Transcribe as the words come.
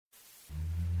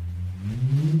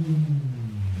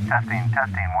Testing, 1, 2,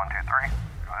 3.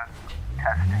 Go ahead.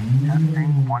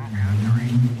 Testing, 1, 2, 3.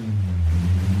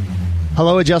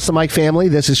 Hello, Adjust the Mic family.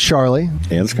 This is Charlie.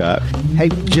 And Scott. Hey,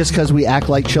 just because we act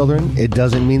like children, it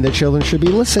doesn't mean that children should be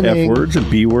listening. F words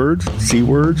and B words, C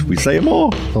words, we say them all.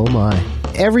 Oh my.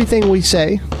 Everything we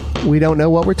say, we don't know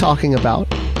what we're talking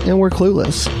about, and we're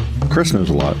clueless. Chris knows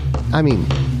a lot. I mean,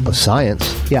 of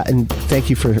science. Yeah, and thank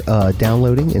you for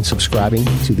downloading and subscribing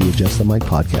to the Adjust the Mic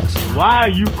podcast. Why are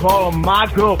you calling my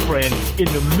girlfriend in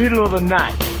the middle of the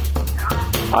night?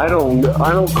 I don't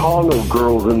call no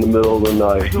girls in the middle of the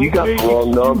night. You got the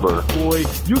wrong number. Boy,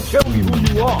 you tell me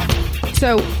who you are.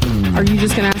 So, are you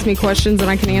just going to ask me questions and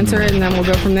I can answer it and then we'll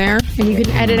go from there? And you can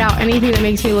edit out anything that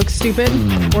makes me look stupid?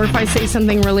 Or if I say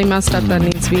something really messed up that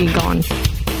needs to be gone?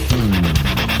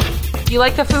 You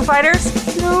like the Foo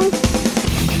Fighters? No.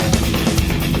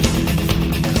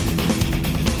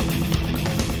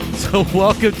 So,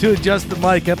 welcome to Adjust the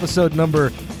Mic, episode number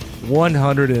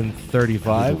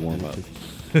 135. Warm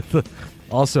up.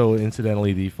 Also,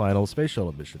 incidentally, the final space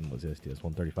shuttle mission was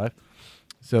STS-135.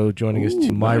 So, joining us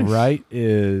to my right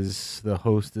is the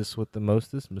hostess with the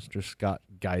mostest, Mr. Scott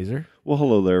Geiser. Well,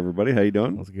 hello there, everybody. How you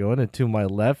doing? How's it going? And to my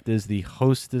left is the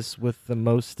hostess with the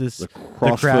mostest, The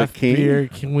CrossFit craft King. beer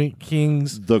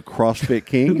kings, The CrossFit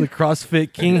King. the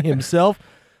CrossFit King himself,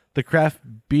 the craft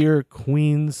beer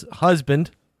queen's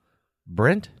husband,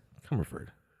 Brent Comerford.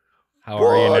 How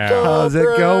are you now? How's it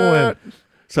going?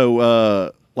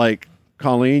 So,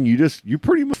 Colleen, you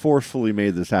pretty much forcefully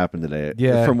made this happen today.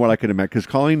 Yeah. From what I could imagine. Because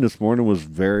Colleen this morning was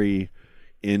very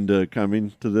into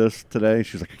coming to this today.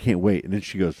 She's like, I can't wait. And then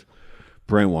she goes,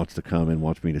 Brent wants to come and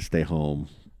wants me to stay home.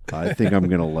 I think I'm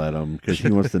going to let him because he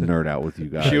wants to nerd out with you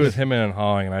guys. She was hemming and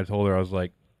hawing, and I told her, I was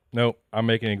like, nope, I'm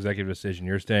making an executive decision.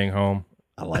 You're staying home.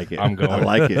 I like it. I'm going. I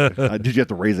like it. Did you have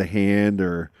to raise a hand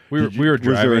or We were Was there a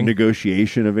driving.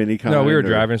 negotiation of any kind? No, we were or-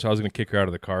 driving, so I was going to kick her out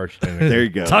of the car. She didn't There you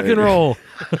go. Tuck There and you go. roll.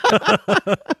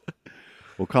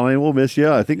 Well, Colleen, we'll miss you.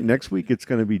 I think next week it's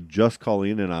going to be just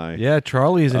Colleen and I. Yeah,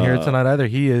 Charlie isn't here tonight either.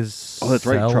 He is. Oh, that's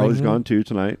right. selling- Charlie's gone too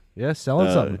tonight. Yeah, selling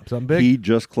something big. He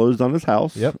just closed on his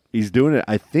house. Yep. He's doing it,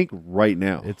 I think, right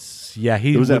now. He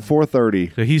It was at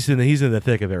 4:30. So he's in the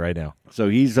thick of it right now. So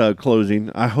he's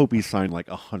closing. I hope he signed like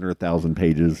 100,000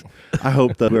 pages. I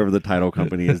hope that whoever the title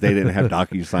company is, they didn't have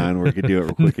DocuSign where he could do it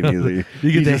real quick and easy. You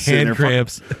He's get the just sitting hand there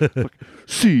cramps.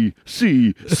 C.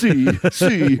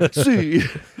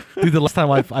 Dude, the last time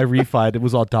I refied, it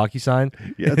was all DocuSign.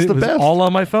 Yeah, it's it the was best. all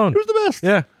on my phone. It was the best.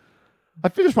 Yeah. I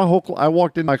finished my whole. I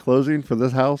walked in my closing for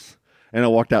this house, and I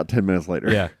walked out 10 minutes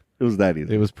later. Yeah. It was that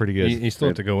easy. It was pretty good. You still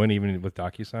have to go in even with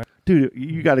DocuSign? Dude,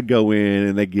 you got to go in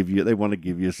and they want to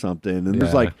give you something, and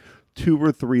there's Yeah. like 2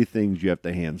 or 3 things you have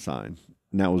to hand sign,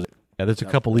 and that was it. Yeah, there's a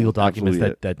couple legal documents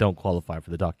absolutely that don't qualify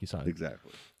for the DocuSign.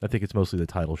 Exactly. I think it's mostly the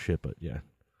title shit, but yeah.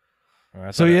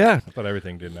 I So, thought- yeah. I thought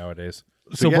everything did nowadays.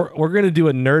 So yeah. we're going to do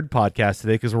a nerd podcast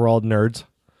today because we're all nerds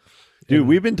Dude,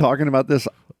 we've been talking about this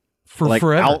for like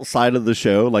forever. outside of the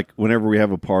show. Like whenever we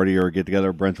have a party or a get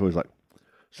together, Brent's always like,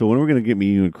 "So when are we going to get me,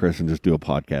 you, and Chris and just do a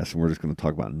podcast and we're just going to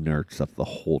talk about nerd stuff the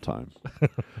whole time?"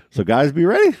 So guys, be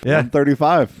ready. Yeah. I'm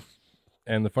 35.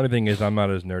 And the funny thing is, I'm not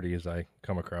as nerdy as I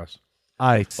come across.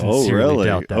 I Oh sincerely really?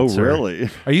 doubt that, Oh sir. really?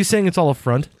 Are you saying it's all a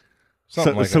front?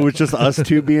 Something So, like so that. it's just us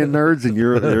two being nerds, and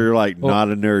you're like not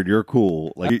a nerd. You're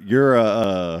cool. Like you're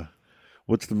a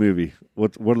what's the movie?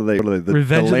 What are they? The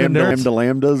Revenge of the Nerds?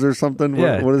 Lambdas or something?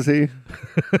 Yeah. What is he?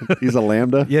 He's a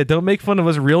lambda. Yeah, don't make fun of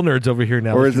us real nerds over here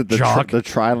now. Or Mr. is it the jock? the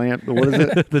tri-lamp? What is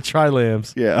it? the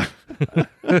Trilambs. Yeah.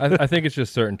 I think it's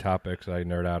just certain topics I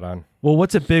nerd out on. Well,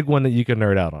 what's a big one that you can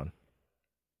nerd out on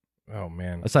Oh,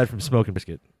 man. aside from smoking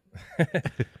biscuit?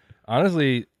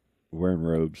 Honestly, Wearing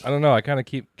robes. I don't know. I kind of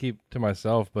keep to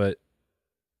myself, but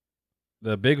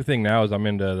the big thing now is I'm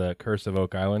into the Curse of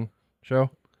Oak Island show.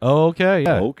 Oh, okay,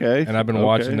 yeah. Okay. And I've been Okay.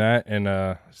 watching that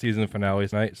and season finale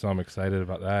tonight, so I'm excited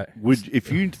about that.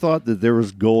 If you thought that there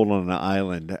was gold on an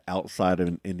island outside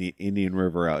of in the Indian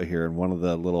River out here in one of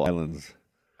the little islands,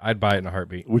 I'd buy it in a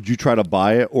heartbeat. would you try to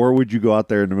buy it, or would you go out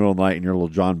there in the middle of the night in your little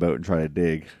John boat and try to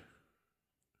dig?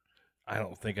 I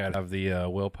don't think I'd have the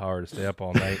willpower to stay up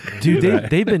all night. and Dude, do that.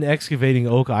 they've been excavating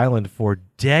Oak Island for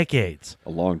decades. A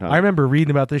long time. I remember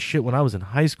reading about this shit when I was in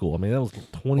high school. I mean, that was Well,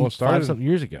 it 25 started- something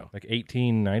years ago. like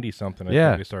 1890 something. I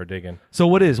Yeah. think they started digging. So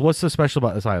what's so special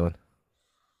about this island?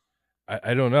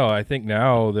 I don't know. I think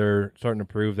now they're starting to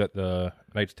prove that the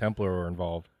Knights Templar were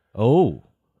involved. Oh,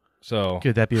 So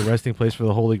could that be a resting place for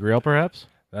the Holy Grail, perhaps?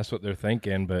 that's what they're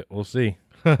thinking, but we'll see.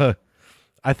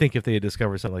 I think if they had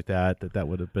discovered something like that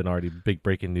would have been already big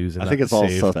breaking news. And I think not it's all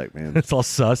saved. suspect, man. It's all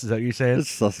sus. Is that what you're saying?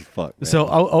 It's sus as fuck, man. So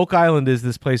Oak Island is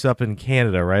this place up in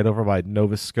Canada, right over by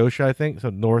Nova Scotia, I think. So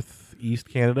northeast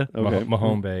Canada. Okay.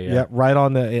 Mahone Bay. Yeah, right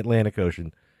on the Atlantic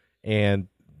Ocean. And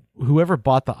whoever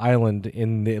bought the island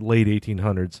in the late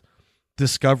 1800s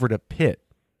discovered a pit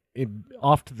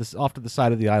off to the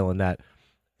side of the island that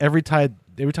every time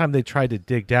they tried to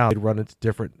dig down, they'd run into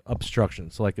different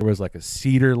obstructions. So like there was like a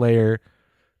cedar layer,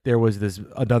 there was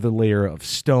another layer of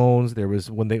stones. There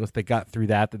was once they got through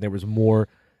that, then there was more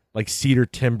like cedar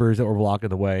timbers that were blocking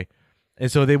the way.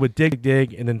 And so they would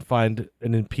dig and then find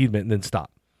an impediment and then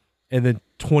stop. And then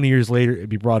 20 years later, it'd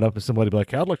be brought up and somebody would be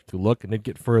like, hey, I'd like to look, and they'd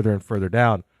get further and further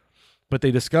down. But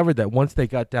they discovered that once they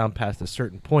got down past a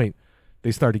certain point,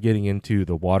 they started getting into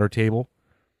the water table,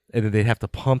 and then they'd have to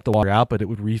pump the water out, but it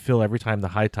would refill every time the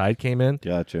high tide came in.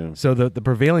 Gotcha. So the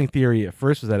prevailing theory at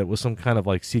first was that it was some kind of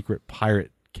like secret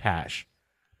pirate cache.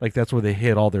 Like that's where they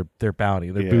hid all their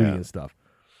bounty, their booty and stuff.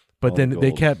 But All then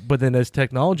the gold. but then as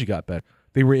technology got better,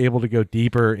 they were able to go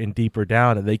deeper and deeper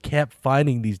down, and they kept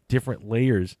finding these different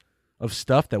layers of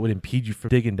stuff that would impede you from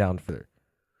digging down further.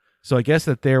 So I guess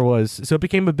that so it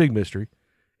became a big mystery,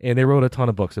 and they wrote a ton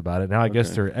of books about it. Now I guess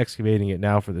they're excavating it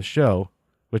now for the show,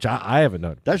 which I haven't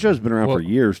known. That show's been around for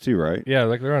years too, right? Yeah,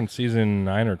 like they're on season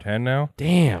 9 or 10 now.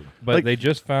 Damn. But they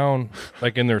just found,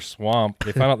 like in their swamp,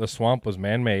 they found out the swamp was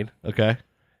man-made, Okay.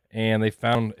 and they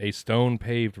found a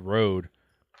stone-paved road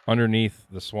underneath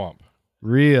the swamp.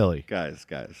 Really? Guys,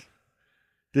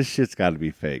 this shit's got to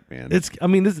be fake, man.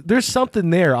 There's something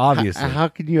there, obviously. How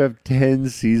can you have 10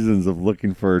 seasons of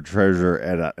looking for a treasure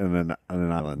on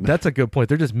an island? That's a good point.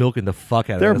 They're just milking the fuck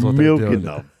out of it. They're That's what milking doing.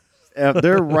 them.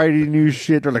 They're writing new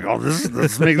shit. They're like, oh,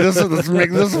 let's make this a fucking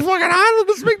island.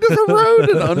 Let's make this a road,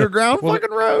 an underground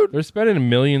fucking road. They're spending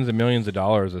millions and millions of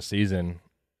dollars a season.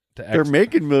 They're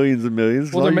making millions and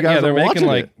millions. Well, All you guys are watching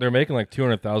it. they're making like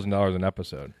 $200,000 an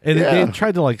episode. And they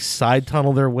tried to like side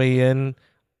tunnel their way in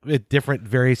at different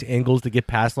various angles to get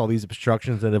past all these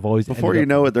obstructions that have always Before you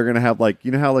know it, they're gonna have like,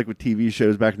 you know how like with TV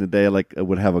shows back in the day, like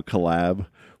would have a collab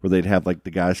where they'd have like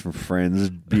the guys from Friends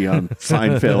be on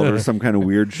Seinfeld or some kind of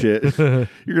weird shit. You're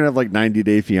gonna have like 90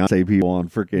 Day Fiance people on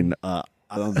freaking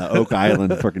on the Oak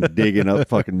Island freaking digging up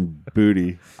fucking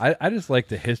booty. I just like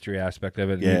the history aspect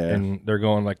of it. Yeah. And they're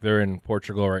going like they're in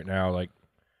Portugal right now, like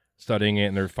studying it,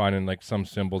 and they're finding like some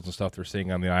symbols and stuff they're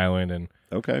seeing on the island and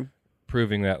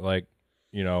proving that like,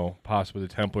 you know, possibly the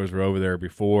Templars were over there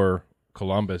before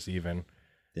Columbus even.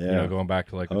 Yeah. You know, going back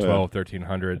to like the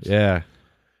 1300s. Yeah.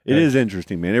 It is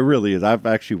interesting, man. It really is. I've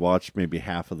actually watched maybe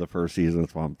half of the first season.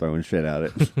 That's why I'm throwing shit at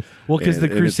it. Well, because the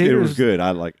Crusaders, it was good.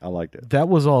 I liked it. That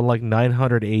was all like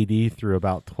 900 AD through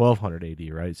about 1200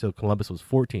 AD, right? So Columbus was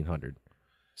 1400.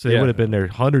 So they would have been there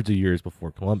hundreds of years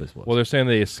before Columbus was. Well, they're saying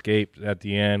they escaped at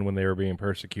the end when they were being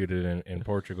persecuted in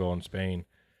Portugal and Spain,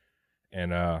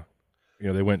 and you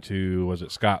know, they went to, was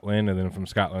it Scotland, and then from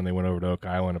Scotland they went over to Oak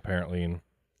Island apparently. And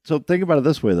so think about it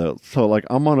this way, though. So, like,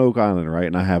 I'm on Oak Island, right?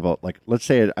 And I have, let's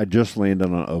say I just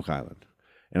landed on Oak Island.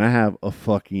 And I have a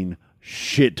fucking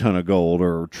shit ton of gold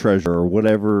or treasure or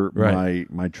whatever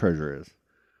my treasure is.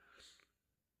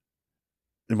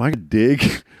 Am I going to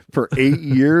dig for 8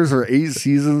 years or 8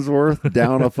 seasons worth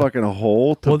down a fucking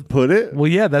hole to put it? Well,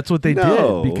 yeah, that's what they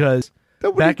did. Because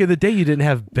back in the day, you didn't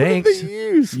have banks. What did they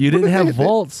use? You didn't have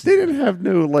vaults. They didn't have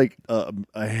no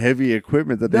a heavy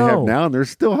equipment that they have now, and they're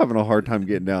still having a hard time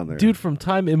getting down there. Dude, from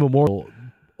time immemorial,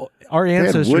 our wooden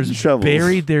ancestors shovels.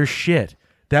 buried their shit.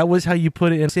 That was how you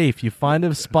put it in safe. You find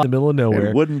a spot in the middle of nowhere.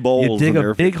 And wooden bowls. You dig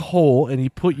a big hole, and you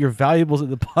put your valuables at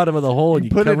the bottom of the hole, and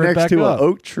you put it cover next back to up. an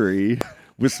oak tree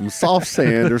with some soft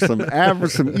sand or some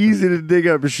average, some easy to dig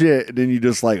up shit, and then you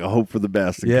just like hope for the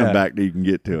best and come back till you can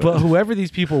get to it. But whoever these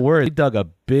people were, they dug a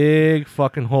big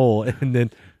fucking hole and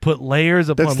then put layers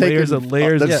upon layers of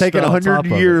layers. That's taken 100 of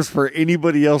years for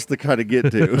anybody else to kind of get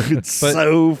to. It's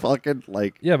so fucking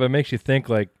like but it makes you think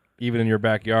like even in your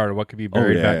backyard, what could be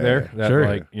buried back there? That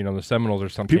like, you know, the Seminoles or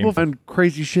something. People find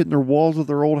crazy shit in their walls of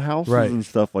their old houses and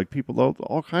stuff. Like people,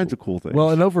 all kinds of cool things. Well,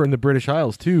 and over in the British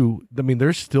Isles too. I mean,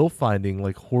 they're still finding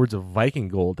like hoards of Viking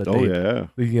gold. That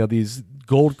you know, these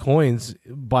gold coins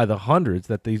by the hundreds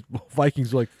that these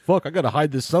Vikings were like, fuck, I gotta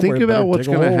hide this somewhere. Think about what's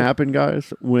going to happen,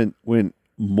 guys, when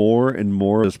more and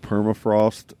more of this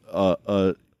permafrost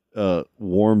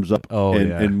warms up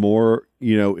and more,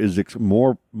 you know, is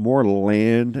more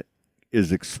land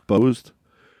is exposed.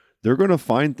 They're going to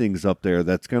find things up there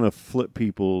that's going to flip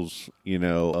people's, you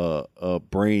know,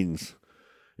 brains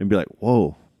and be like,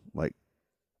 whoa, like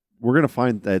we're going to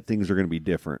find that things are going to be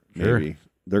different. Maybe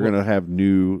they're going to have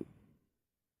new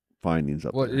findings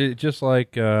up Well, there. it, just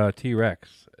like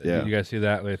T-Rex. Yeah. You guys see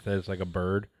that? It's like a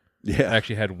bird. Yeah. It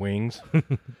actually had wings.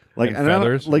 Like and and I don't-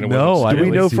 feathers. like, and it wasn't no, I Do we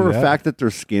didn't know see for a that. fact that their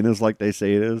skin is like they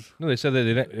say it is? No, they said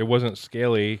that it wasn't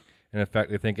scaly, and in fact,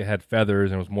 they think it had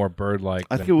feathers and it was more bird-like.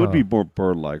 I think it would be more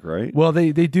bird-like, right? Well,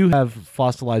 they do have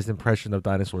fossilized impression of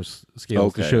dinosaurs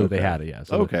scales to Okay, show they okay. had it. Yeah.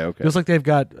 So Okay. Just like they've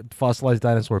got fossilized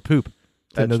dinosaur poop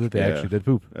to know That's- that they yeah, actually did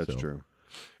poop. That's So, true.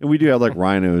 And we do have like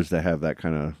rhinos that have that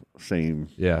kind of same.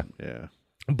 Yeah. Yeah.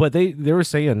 But they were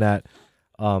saying that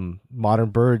modern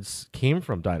birds came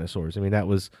from dinosaurs. I mean, that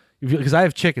was because I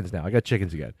have chickens now. I got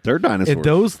chickens again. They're dinosaurs. And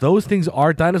those things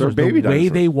are dinosaurs. They're baby the way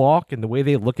dinosaurs. they walk and the way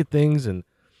they look at things, and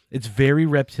it's very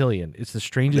reptilian. It's the They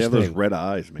strangest have thing. those red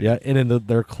eyes, man. Yeah, and then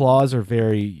their claws are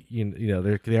very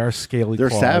they are scaly. They're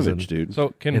claws savage, and dude. So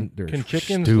can And they're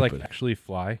chickens stupid. like actually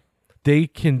fly? They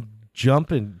can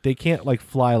jump and they can't like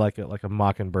fly like a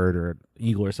mockingbird or an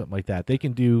eagle or something like that. They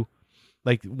can do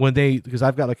like when because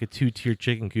I've got like a 2-tier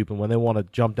chicken coop, and when they want to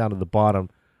jump down to the bottom,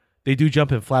 they do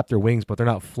jump and flap their wings, but they're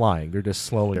not flying. They're just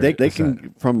slowing. They their can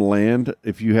descent. from land.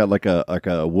 If you had like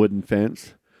a wooden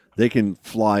fence, they can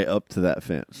fly up to that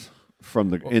fence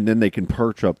and then they can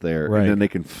perch up there, Right. and then they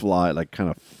can fly like kind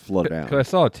of float down. Because I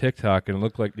saw a TikTok and it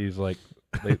looked like these like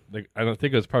I don't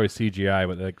think it was probably CGI,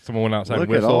 but like someone went outside Look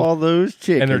and at whistled, all those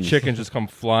chickens, and their chickens just come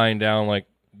flying down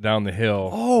down the hill.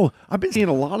 Oh, I've been seeing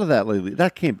a lot of that lately.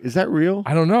 That is that real?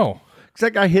 I don't know. Because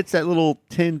that guy hits that little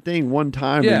tin thing one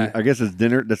time. Yeah. And I guess it's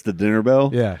dinner. That's the dinner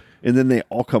bell. Yeah. And then they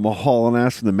all come hauling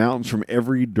ass from the mountains from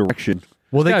every direction.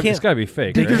 Well, they It's can't. gotta be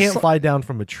fake. They right? can't fly down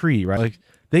from a tree, right? Like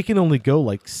they can only go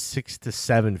like 6 to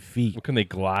 7 feet. Well, can they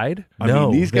glide? I No,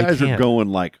 mean, these they guys are can't. going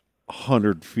like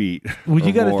 100 feet. Well,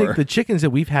 you got got to think the chickens that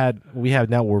we have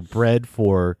now were bred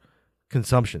for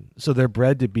consumption, so they're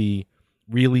bred to be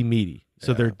really meaty.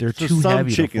 So they're So too some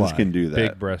heavy chickens to fly. can do that.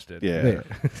 Big breasted. Yeah.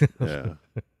 Yeah.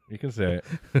 You can say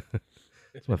it.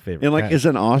 It's my favorite. And like, cat. is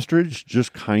an ostrich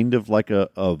just kind of like a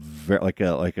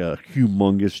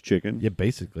humongous chicken? Yeah,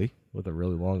 basically with a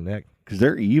really long neck. Because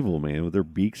they're evil, man, with their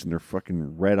beaks and their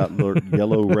fucking red,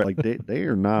 yellow, red. Like they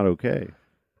are not okay.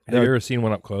 Have you ever seen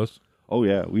one up close? Oh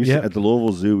yeah, we used Yeah. to, at the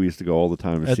Louisville Zoo. We used to go all the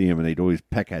time to see them, and they'd always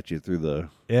peck at you through the.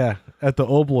 Yeah, at the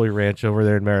Old Boy Ranch over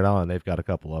there in Meriden, they've got a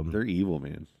couple of them. They're evil,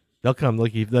 man. They'll come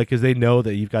look because they know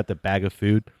that you've got the bag of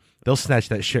food. They'll snatch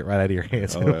that shit right out of your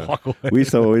hands and yeah. walk away. We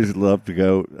used to always love to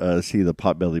go see the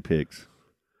potbelly pigs.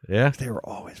 Yeah, They were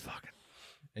always fucking.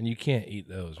 And you can't eat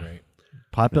those, right?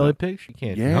 potbelly pigs. You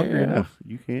can't. You're hungry Yeah, enough.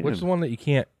 you can. What's the one that you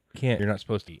can't? You're not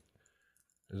supposed to eat.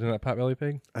 Isn't that potbelly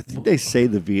pig? I think they say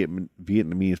the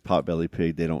Vietnamese potbelly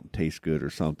pig they don't taste good or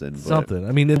something. But Something.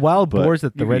 I mean, the wild but boars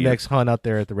that the you can eat rednecks hunt out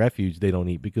there at the refuge, they don't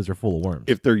eat because they're full of worms.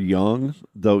 if they're young,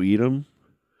 they'll eat them.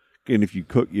 And if you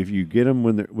get them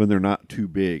when they're not too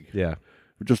big, yeah,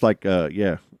 just like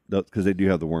because they do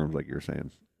have the worms, like you're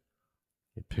saying.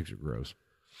 pigs are gross.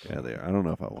 Yeah, they are. I don't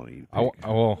know if I want to eat.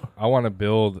 I want to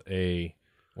build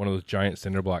one of those giant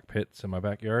cinder block pits in my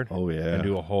backyard. Oh yeah, And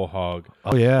do a whole hog.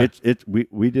 Oh yeah,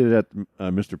 we did it at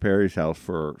Mr. Perry's house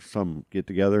for some get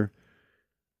together.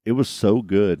 It was so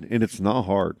good, and it's not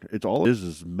hard. It's all it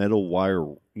is metal wire,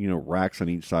 racks on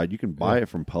each side. You can buy it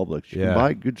from Publix. You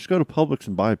can just go to Publix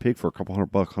and buy a pig for a couple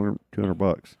 $100,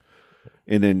 $200,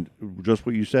 and then just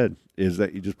what you said is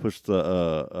that you just push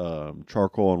the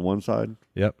charcoal on one side.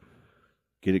 Yep.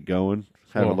 Get it going.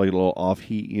 Have it like a little off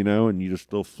heat, and you just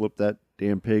still flip that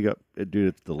damn pig up. Dude,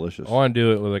 it's delicious. I want to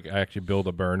do it with I actually build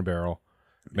a burn barrel,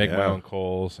 make my Yeah. own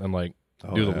coals, and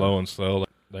do the low and slow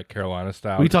like Carolina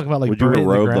style. We talk about like Would you burning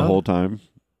robe the ground? whole time?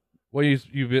 Well, you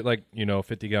get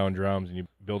 50-gallon drums, and you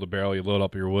build a barrel. You load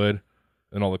up your wood,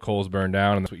 and all the coals burn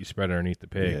down, and that's what you spread underneath the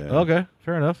pig. Yeah. Okay,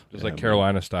 fair enough. Just like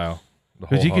Carolina style.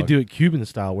 Because you could do it Cuban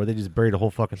style, where they just bury the whole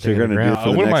fucking So thing you're in the gonna do it ground.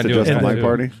 for the wouldn't next mind doing Adjust that My too.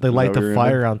 Party? They Is that light what the you're gonna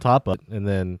fire on top of it, and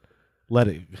then let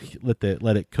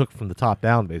it cook from the top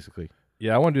down, basically.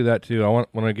 Yeah, I want to do that too. I want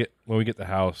when we get the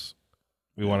house,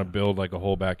 we want to build a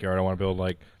whole backyard. I want to build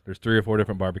there's 3 or 4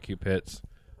 different barbecue pits,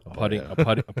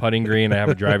 a putting green. I have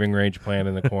a driving range planned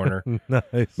in the corner.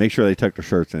 Nice. Make sure they tuck their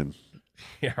shirts in.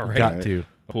 Yeah, right. Got to.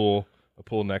 A pool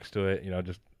next to it.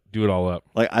 Just do it all up.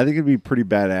 Like, I think it'd be pretty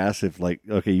badass if,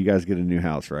 okay, you guys get a new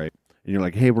house, right? And you're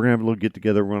like, hey, we're gonna have a little get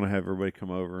together. We're gonna have everybody come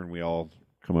over, and we all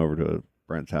come over to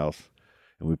Brent's house,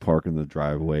 and we park in the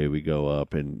driveway. We go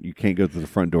up, and you can't go to the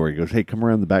front door. He goes, hey, come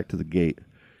around the back to the gate.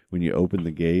 When you open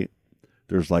the gate,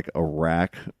 there's a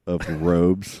rack of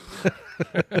robes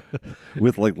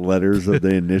with letters of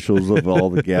the initials of all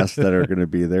the guests that are going to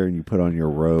be there, and you put on your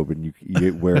robe, and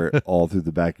you wear it all through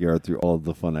the backyard through all of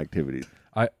the fun activities.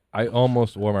 I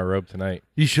almost wore my robe tonight.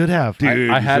 You should have. Dude, I you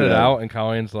had should it have. out, and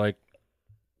Colleen's like,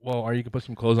 well, are you going to put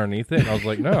some clothes underneath it? And I was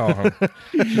like, no.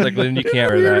 She's like, then you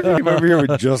can't wear that. I'm over here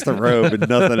with just a robe and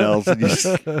nothing else. And you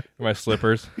just... My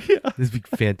slippers. This would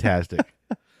be fantastic.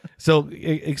 So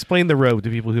explain the robe to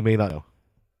people who may not know.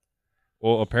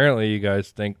 Well, apparently you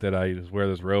guys think that I just wear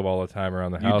this robe all the time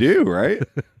around the house. You do, right?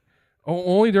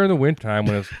 Only during the winter time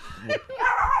when it's...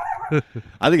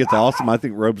 I think it's awesome. I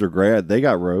think robes are great. They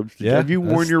got robes. Have you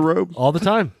worn your robe? All the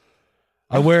time.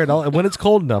 I wear it all when it's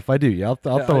cold enough. I do. Yeah, I'll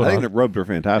throw it on. I think the robes are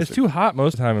fantastic. It's too hot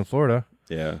most of the time in Florida.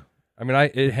 Yeah. I mean,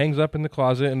 it hangs up in the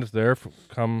closet and it's there for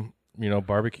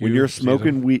barbecue. When you're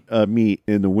smoking meat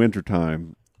in the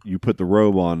wintertime, you put the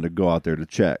robe on to go out there to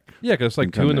check. Yeah, because it's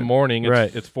like 2 in the morning.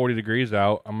 It's 40 degrees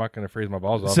out. I'm not going to freeze my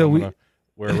balls off. So I'm going to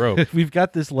wear a robe. We've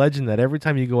got this legend that every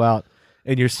time you go out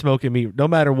and you're smoking meat, no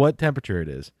matter what temperature it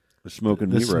is, the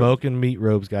smoking meat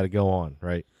robe's got to go on,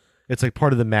 right? It's like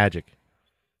part of the magic.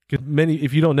 Because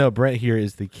if you don't know, Brent here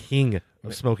is the king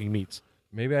of smoking meats.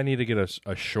 Maybe I need to get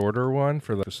a shorter one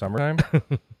for the summertime,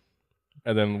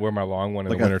 and then wear my long one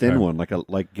in like the wintertime. Like a thin one, like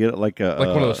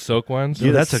one of those silk ones.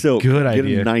 Yeah, that's a good idea.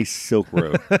 Get a nice silk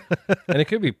robe, and it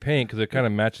could be pink because it kind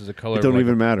of matches the color. It don't of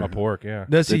even matter. A pork, yeah.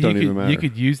 No, so you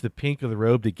could use the pink of the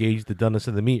robe to gauge the doneness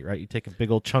of the meat, right? You take a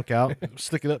big old chunk out,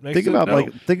 stick it up next. Think about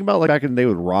back in the day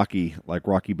with Rocky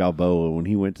Balboa when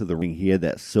he went to the ring. He had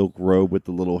that silk robe with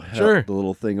the little the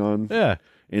little thing on. Yeah,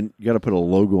 and you got to put a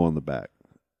logo on the back.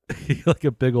 Like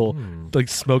a big old like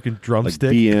smoking drumstick.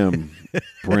 Like BM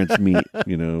Brent's meat,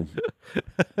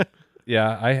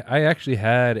 Yeah, I actually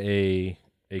had I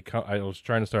was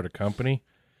trying to start a company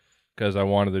because I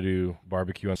wanted to do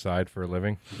barbecue on the side for a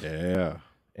living. Yeah.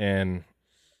 And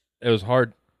it was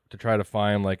hard to try to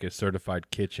find like a certified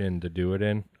kitchen to do it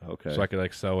in. Okay. So I could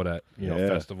like sell it at,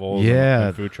 festivals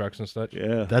and food trucks and such.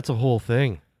 Yeah. That's a whole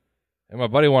thing. And my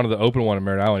buddy wanted to open one in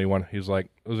Merritt Island. He was like,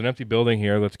 "There's an empty building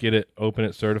here. Let's get it, open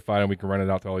it, certified, and we can rent it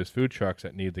out to all these food trucks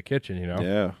that need the kitchen."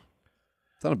 Yeah,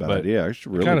 it's not a bad idea.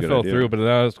 Actually, really kind of good fell idea. through. But then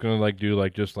I was gonna do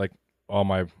just all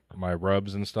my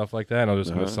rubs and stuff like that. And I was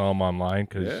just gonna sell them online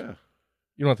because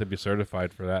you don't have to be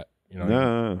certified for that.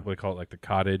 No. What they call it, like the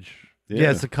cottage.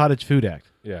 Yeah, it's the Cottage Food Act.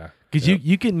 Yeah, because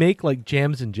you can make like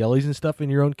jams and jellies and stuff in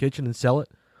your own kitchen and sell it,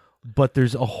 but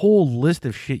there's a whole list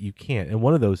of shit you can't, and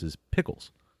one of those is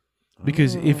pickles.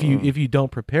 Because if you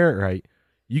don't prepare it right,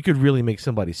 you could really make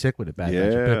somebody sick with a bad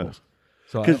batch of pickles.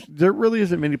 So because there really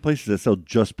isn't many places that sell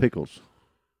just pickles.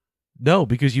 No,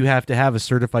 because you have to have a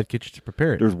certified kitchen to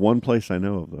prepare it. There's one place I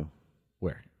know of though.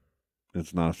 Where?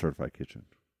 It's not a certified kitchen.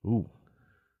 Ooh.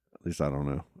 At least I don't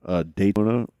know.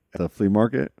 Daytona at the flea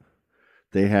market,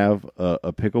 they have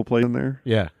a pickle place in there.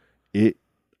 Yeah. They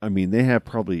have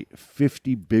probably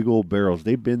 50 big old barrels.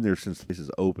 They've been there since the place is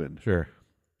opened. Sure.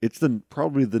 It's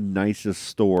probably the nicest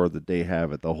store that they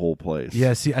have at the whole place.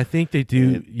 Yeah, see, I think they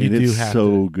do. It's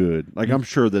so good. Like I'm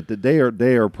sure that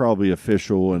they are probably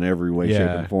official in every way, shape,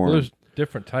 and form. Well, there's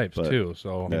different types too.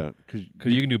 So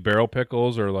because you can do barrel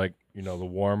pickles or the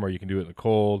warm, or you can do it in the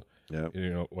cold. Yeah.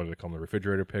 What do they call them? The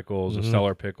refrigerator pickles, the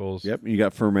cellar pickles. Yep. You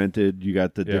got fermented. You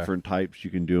got the different types. You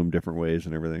can do them different ways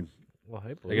and everything. Well,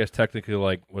 I guess technically,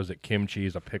 was it kimchi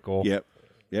is a pickle? Yep.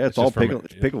 Yeah, it's all pickled.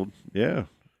 It's pickled. Yeah,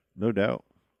 no doubt.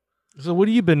 So what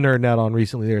have you been nerding out on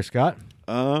recently there, Scott?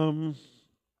 I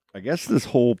guess this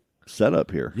whole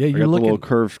setup here. Yeah, I got the little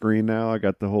curved screen now. I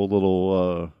got the whole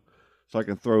little so I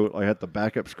can throw I had the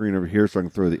backup screen over here so I can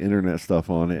throw the internet stuff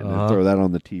on it and then throw that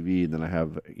on the TV, and then I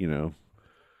have,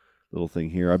 little thing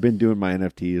here. I've been doing my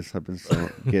NFTs. I've been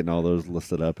getting all those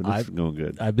listed up, and it's going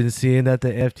good. I've been seeing that the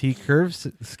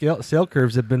NFT sale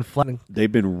curves have been flattening.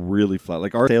 They've been really flat.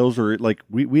 Like our sales are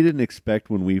we didn't expect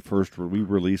when we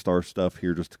released our stuff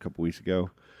here just a couple weeks ago.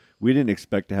 We didn't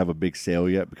expect to have a big sale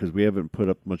yet because we haven't put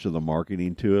up much of the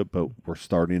marketing to it, but we're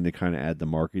starting to kind of add the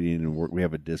marketing, and we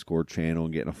have a Discord channel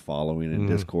and getting a following in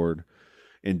Discord.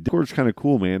 And Discord's kind of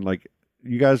cool, man. Like,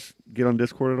 you guys get on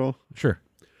Discord at all? Sure.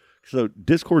 So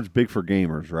Discord's big for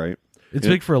gamers, right? It's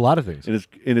big for a lot of things. And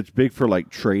it's big for like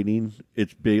trading.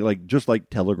 It's big just like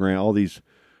Telegram, all these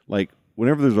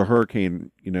whenever there's a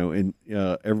hurricane, and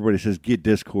everybody says get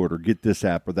Discord or get this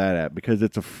app or that app because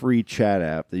it's a free chat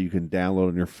app that you can download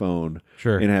on your phone.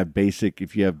 Sure. And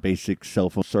if you have basic cell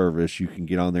phone service, you can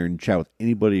get on there and chat with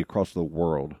anybody across the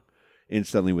world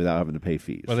instantly without having to pay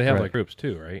fees. Well, they have groups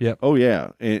too, right? Yep. Oh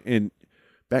yeah. And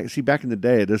back in the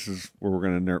day, this is where we're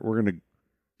gonna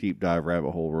deep dive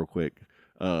rabbit hole real quick.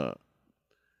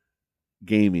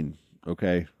 Gaming,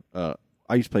 okay.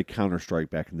 I used to play Counter-Strike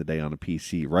back in the day on a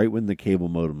PC, right when the cable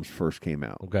modems first came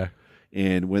out. Okay.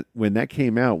 And when that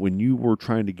came out, when you were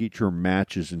trying to get your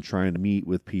matches and trying to meet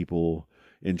with people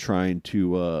and trying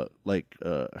to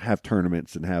have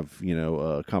tournaments and have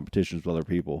competitions with other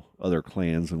people, other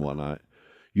clans and whatnot.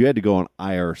 You had to go on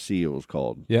IRC, it was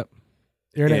called. Yep.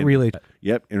 Internet relay.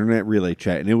 Yep, internet relay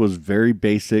chat, and it was very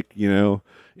basic,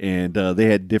 and they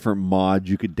had different mods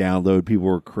you could download. People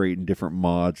were creating different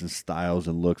mods and styles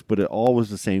and looks, but it all was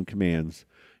the same commands.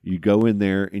 You go in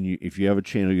there, and if you have a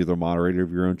channel, you're the moderator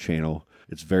of your own channel.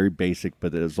 It's very basic,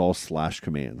 but it's all slash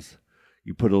commands.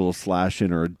 You put a little slash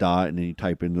in or a dot, and then you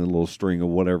type in a little string of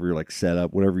whatever you're set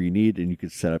up, whatever you need, and you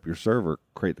could set up your server,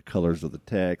 create the colors of the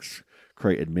text,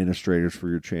 create administrators for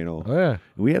your channel. Oh, yeah.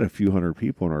 And we had a few hundred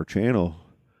people on our channel.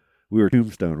 We were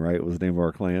Tombstone, right? Was the name of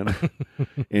our clan.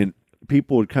 And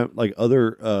people would come,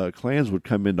 other clans would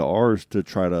come into ours to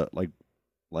try to,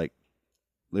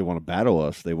 they want to battle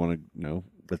us. They want to,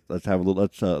 let's have a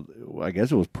little, I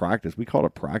guess it was practice. We called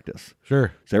it practice.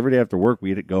 Sure. So every day after work,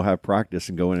 we'd go have practice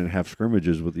and go in and have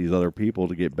scrimmages with these other people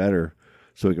to get better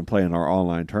so we can play in our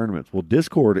online tournaments. Well,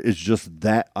 Discord is just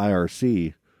that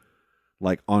IRC,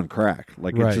 on crack.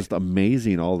 Right. It's just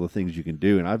amazing all the things you can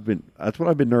do. And that's what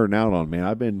I've been nerding out on, man.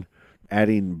 I've been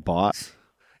adding bots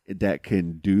that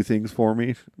can do things for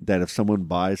me, that if someone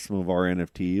buys some of our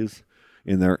NFTs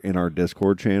in our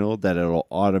Discord channel, that it'll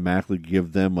automatically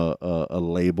give them a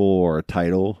label or a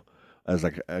title as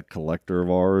a collector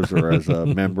of ours or as a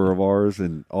member of ours,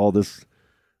 and all this.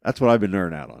 That's what I've been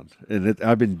nerding out on, and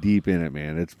I've been deep in it,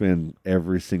 man. It's been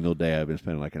every single day. I've been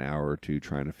spending an hour or two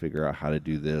trying to figure out how to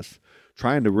do this,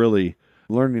 trying to really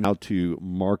learning how to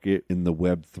market in the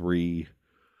Web3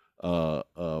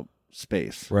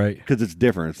 space, right? Because it's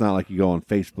different. It's not like you go on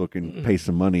Facebook and pay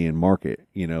some money and market,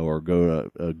 or go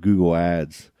to Google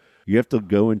Ads. You have to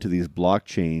go into these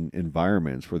blockchain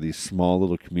environments where these small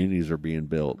little communities are being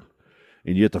built,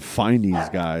 and you have to find these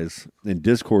guys. And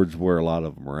Discord's where a lot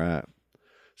of them are at,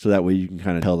 so that way you can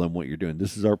kind of tell them what you're doing.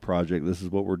 This is our project. This is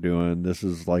what we're doing. This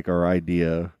is our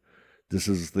idea. This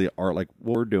is the art. What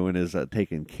we're doing is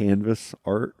taking canvas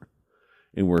art,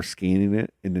 and we're scanning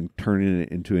it and then turning it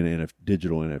into an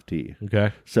digital NFT.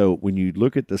 Okay. So when you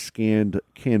look at the scanned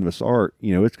canvas art,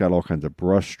 it's got all kinds of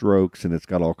brush strokes, and it's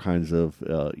got all kinds of,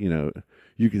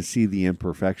 you can see the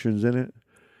imperfections in it.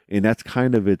 And that's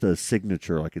kind of its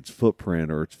signature, its footprint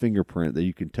or its fingerprint, that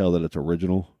you can tell that it's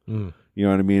original. Mm. You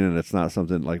know what I mean? And it's not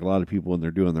something a lot of people when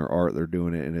they're doing their art, they're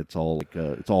doing it and it's all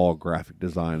it's all graphic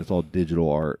design. It's all digital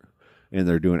art. And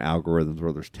they're doing algorithms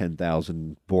where there's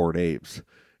 10,000 Bored Apes.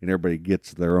 And everybody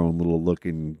gets their own little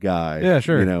looking guy. Yeah,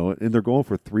 sure. And they're going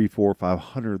for $300,000,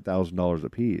 $400,000, $500,000 a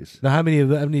piece. Now, how many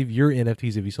of your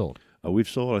NFTs have you sold? We've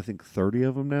sold, I think, 30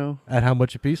 of them now. At how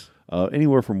much a piece?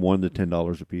 Anywhere from $1 to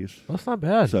 $10 a piece. Well, that's not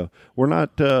bad. So we're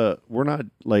not the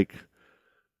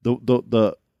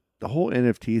whole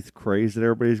NFT craze that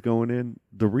everybody's going in.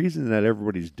 The reason that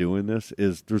everybody's doing this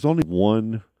is there's only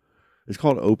one. It's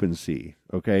called OpenSea,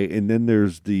 okay? And then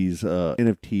there's these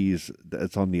NFTs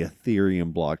that's on the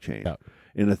Ethereum blockchain. Yeah.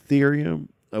 And Ethereum,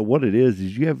 what it is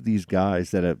you have these guys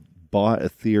that have bought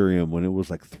Ethereum when it was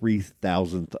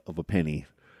 3,000th of a penny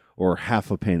or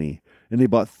half a penny, and they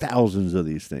bought thousands of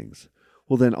these things.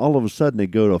 Well, then all of a sudden they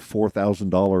go to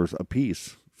 $4,000 a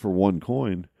piece for one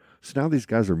coin. So now these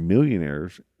guys are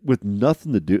millionaires with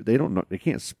nothing to do. They don't know. They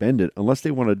can't spend it unless they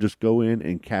want to just go in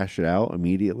and cash it out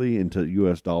immediately into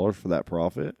US dollars for that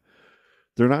profit.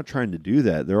 They're not trying to do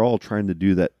that. They're all trying to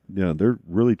do that. They're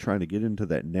really trying to get into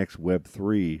that next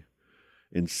Web3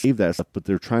 and save that stuff, but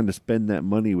they're trying to spend that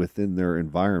money within their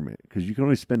environment because you can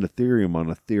only spend Ethereum on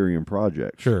Ethereum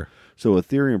projects. Sure. So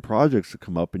Ethereum projects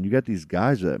come up, and you got these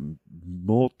guys that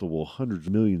multiple hundreds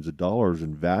of millions of dollars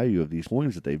in value of these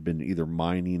coins that they've been either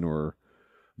mining or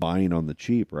buying on the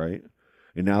cheap, right?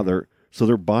 And now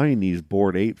they're buying these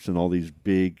Bored Apes and all these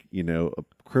big,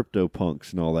 crypto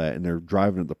punks and all that, and they're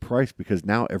driving up the price because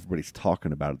now everybody's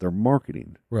talking about it. They're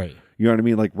marketing. Right. You know what I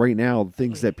mean? Right now,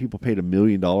 things that people paid $1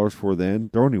 million for then,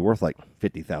 they're only worth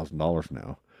 $50,000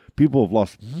 now. People have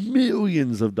lost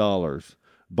millions of dollars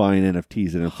buying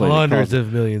NFTs and inflated hundreds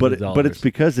of millions of dollars. But it's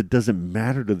because it doesn't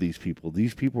matter to these people.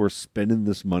 These people are spending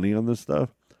this money on this stuff,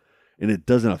 and it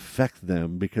doesn't affect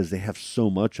them because they have so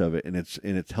much of it, and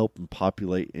it's helping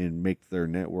populate and make their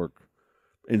network.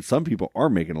 And some people are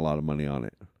making a lot of money on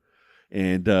it.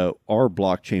 And our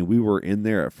blockchain, we were in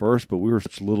there at first, but we were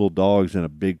such little dogs in a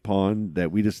big pond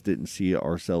that we just didn't see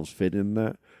ourselves fit in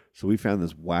that. So we found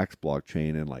this Wax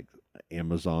blockchain, and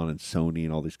Amazon and Sony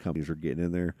and all these companies are getting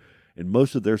in there. And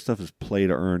most of their stuff is play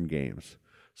to earn games.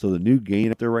 So the new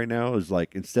game up there right now is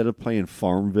instead of playing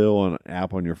Farmville on an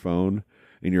app on your phone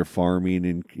and you're farming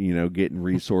and getting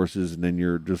resources, and then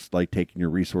you're just taking your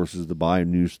resources to buy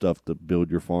new stuff to build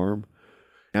your farm.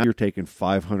 Now you're taking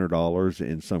 $500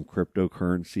 in some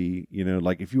cryptocurrency.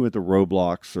 Like if you went to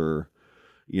Roblox or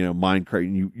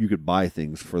Minecraft, you could buy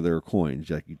things for their coins.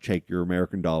 Like you take your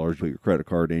American dollars, put your credit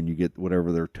card in, you get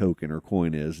whatever their token or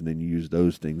coin is, and then you use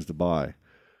those things to buy.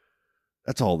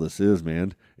 That's all this is,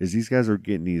 man. Is these guys are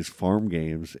getting these farm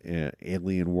games,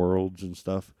 alien worlds and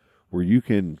stuff, where you're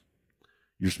spending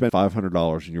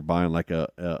 $500 and you're buying like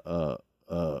a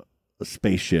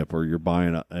spaceship, or you're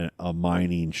buying a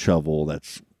mining shovel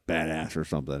that's badass or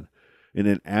something. And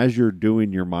then as you're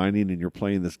doing your mining and you're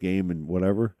playing this game and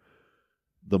whatever,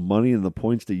 the money and the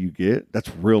points that you get, that's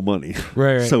real money.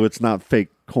 Right. So it's not fake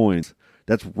coins.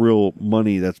 That's real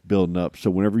money that's building up. So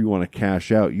whenever you want to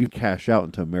cash out, you cash out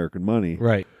into American money.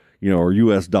 Right. Or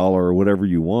US dollar or whatever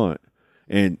you want.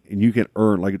 And you can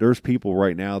earn, like there's people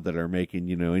right now that are making,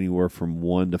 anywhere from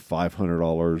 $100 to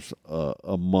 $500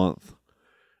 a month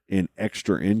in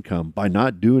extra income by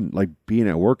not doing, like being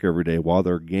at work every day while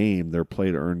their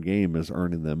play to earn game is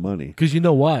earning them money. Because you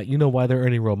know why? You know why they're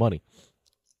earning real money.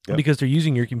 Yep. Because they're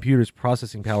using your computer's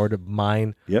processing power to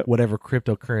mine whatever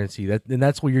cryptocurrency, and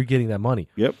that's where you're getting that money.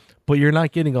 Yep. But you're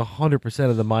not getting 100%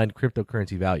 of the mined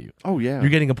cryptocurrency value. Oh yeah, you're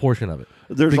getting a portion of it.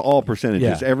 There's all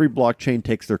percentages. Yeah. Every blockchain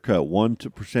takes their cut: 1%,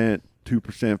 2%,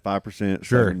 5%,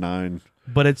 sure. 9%.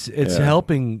 But it's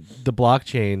helping the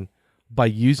blockchain by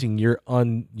using your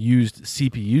unused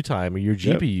CPU time or your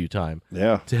GPU time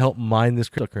to help mine this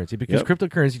cryptocurrency, because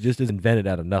cryptocurrency just isn't invented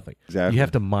out of nothing. Exactly. You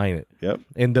have to mine it. Yep.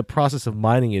 And the process of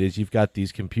mining it is you've got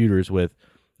these computers with,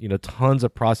 tons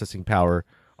of processing power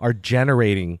are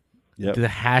generating the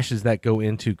hashes that go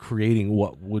into creating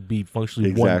what would be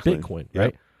functionally one Bitcoin,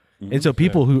 right? Mm-hmm. And so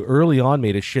people who early on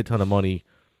made a shit ton of money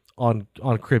on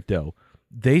crypto,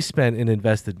 they spent and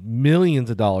invested millions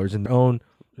of dollars in their own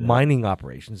mining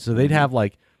operations. So they'd have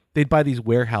they'd buy these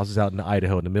warehouses out in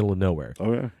Idaho in the middle of nowhere.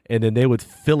 Oh yeah. And then they would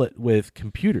fill it with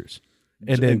computers.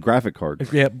 And graphic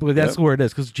cards. Yeah, but that's where it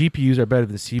is, because GPUs are better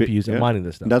than CPUs at mining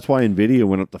this stuff. That's why NVIDIA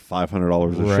went up to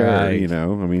 $500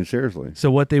 a share, seriously. So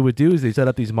what they would do is they set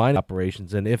up these mining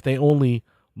operations, and if they only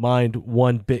mined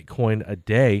 1 Bitcoin a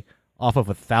day off of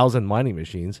 1,000 mining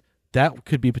machines, that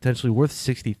could be potentially worth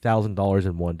 $60,000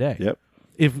 in one day. Yep.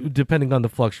 If depending on the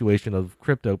fluctuation of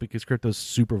crypto, because crypto is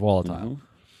super volatile. Mm-hmm.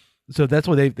 So that's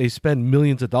why they spend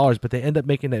millions of dollars, but they end up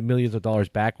making that millions of dollars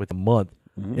back with a month,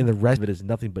 and the rest of it is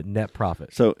nothing but net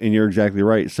profit. So, and you're exactly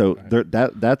right. So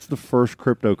that's the first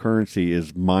cryptocurrency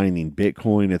is mining.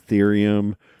 Bitcoin,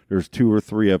 Ethereum. There's 2 or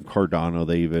 3 of Cardano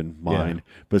they even mine.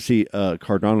 Yeah. But see,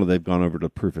 Cardano, they've gone over to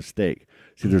proof of stake.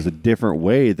 See, there's a different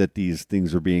way that these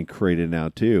things are being created now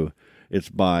too. It's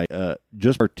by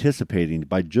just participating,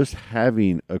 by just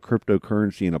having a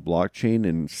cryptocurrency in a blockchain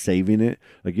and saving it.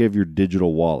 Like you have your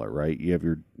digital wallet, right? You have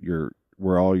your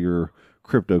where all your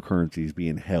cryptocurrency is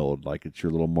being held, like it's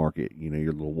your little market,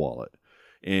 your little wallet.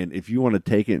 And if you want to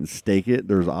take it and stake it,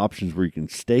 there's options where you can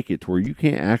stake it to where you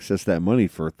can't access that money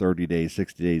for 30 days,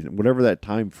 60 days, whatever that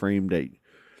time frame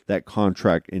that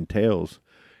contract entails.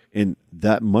 And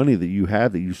that money that you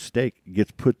have that you stake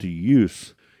gets put to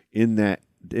use in that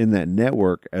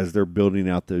network as they're building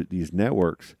out these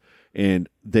networks, and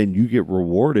then you get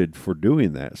rewarded for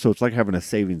doing that. So it's like having a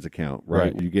savings account,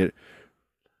 right? You get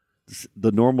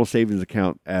the normal savings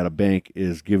account at a bank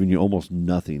is giving you almost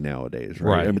nothing nowadays,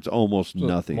 right? I mean, it's almost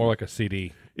nothing. More like a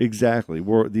CD. Exactly.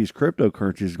 Where these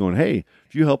cryptocurrencies going, hey,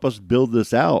 if you help us build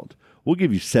this out, we'll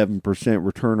give you 7%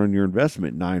 return on your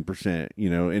investment, 9%,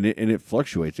 and it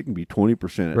fluctuates. It can be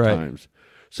 20% at times.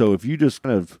 So if you just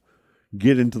kind of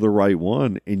get into the right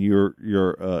one and you're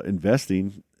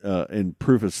investing in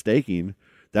proof of staking,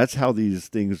 that's how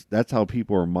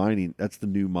people are mining. That's the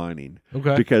new mining.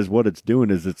 Okay. Because what it's doing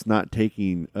is it's not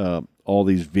taking all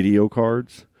these video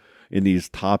cards in these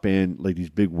top end, like these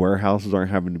big warehouses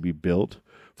aren't having to be built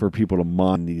for people to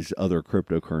mine these other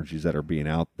cryptocurrencies that are being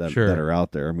that are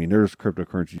out there. I mean, there's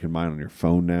cryptocurrency you can mine on your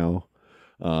phone now.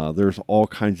 There's all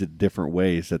kinds of different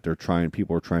ways that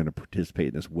people are trying to participate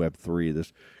in this Web3.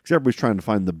 Because everybody's trying to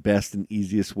find the best and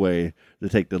easiest way to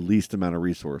take the least amount of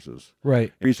resources.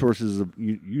 Right. Resources,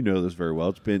 you know this very well.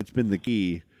 It's been the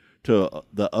key to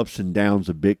the ups and downs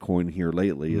of Bitcoin here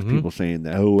lately. Is people saying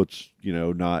that it's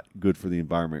not good for the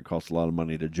environment, it costs a lot of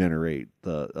money to generate,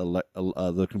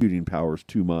 the computing power is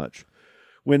too much.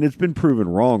 When it's been proven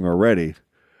wrong already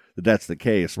that that's the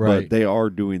case, but they are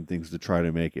doing things to try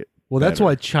to make it. Well, that's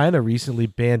why China recently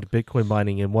banned Bitcoin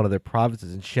mining in one of their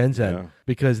provinces in Shenzhen,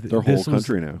 because their whole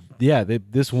country now. Yeah,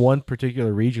 this one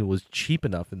particular region was cheap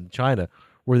enough in China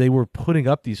where they were putting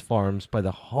up these farms by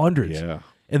the hundreds. Yeah.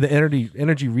 And the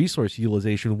energy resource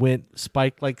utilization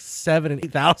spiked like 7,000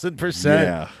 and 8,000%.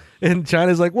 Yeah. And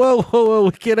China's like, whoa,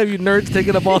 we can't have you nerds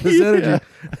taking up all this energy.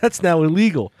 That's now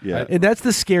illegal. Yeah. And that's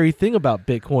the scary thing about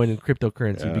Bitcoin and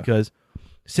cryptocurrency because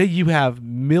say you have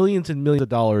millions and millions of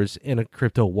dollars in a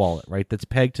crypto wallet, right? That's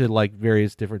pegged to like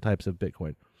various different types of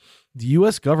Bitcoin. The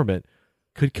U.S. government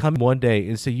could come one day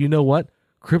and say, you know what?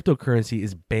 Cryptocurrency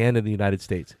is banned in the United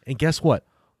States. And guess what?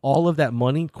 All of that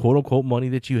money, quote unquote money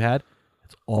that you had,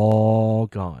 it's all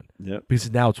gone. Yep.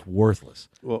 Because now it's worthless.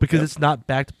 Well, because it's not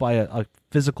backed by a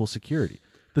physical security.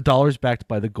 The dollar is backed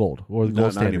by the gold or the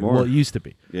gold standard. anymore. Well, it used to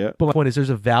be. Yeah. But my point is there's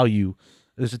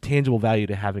a tangible value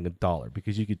to having a dollar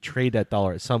because you could trade that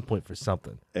dollar at some point for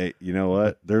something. Hey, you know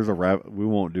what? There's a we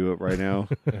won't do it right now,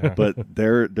 but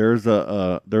there's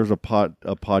a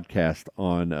podcast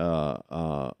on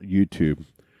YouTube,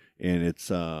 and it's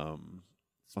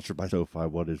sponsored by SoFi.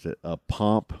 What is it?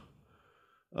 Pomp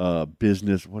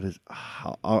business. What is?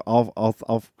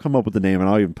 I'll come up with the name and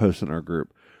I'll even post it in our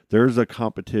group. There's a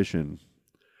competition.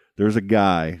 There's a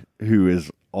guy who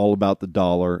is all about the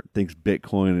dollar, thinks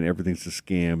Bitcoin and everything's a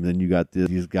scam. Then you got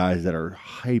these guys that are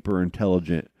hyper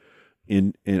intelligent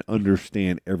and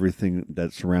understand everything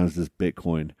that surrounds this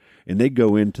Bitcoin. And they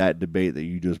go into that debate that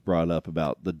you just brought up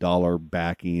about the dollar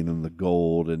backing and the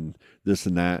gold and this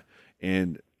and that.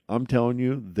 And I'm telling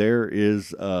you, there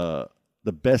is the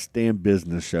Best Damn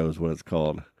Business Show is what it's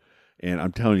called. And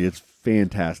I'm telling you, it's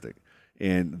fantastic.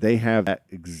 And they have that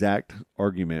exact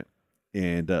argument.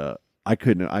 And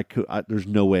there's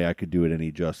no way I could do it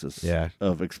any justice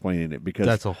of explaining it because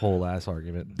that's a whole ass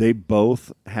argument. They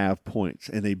both have points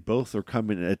and they both are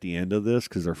coming at the end of this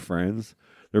because they're friends.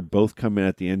 They're both coming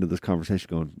at the end of this conversation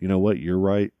going, you know what? You're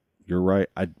right. You're right.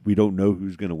 We don't know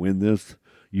who's going to win this.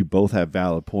 You both have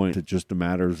valid points. It's just a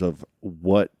matter of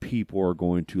what people are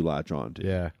going to latch on to.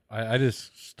 Yeah. I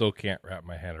just still can't wrap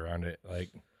my head around it. Like,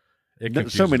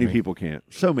 so many people can't.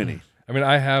 So many. I mean,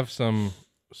 I have some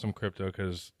crypto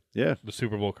because the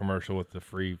Super Bowl commercial with the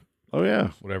free,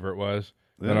 whatever it was.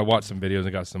 Yeah. Then I watched some videos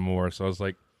and got some more. So I was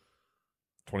like,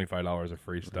 $25 of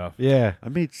free stuff. Yeah, I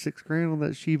made $6,000 on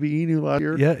that Shiba Inu last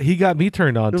year. Yeah, he got me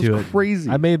turned on to it. Crazy.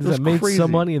 I made crazy.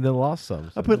 some money and then lost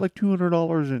some. So. I put like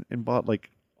 $200 and bought like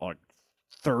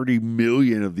 30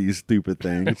 million of these stupid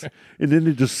things, and then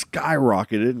it just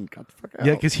skyrocketed and got the fuck out.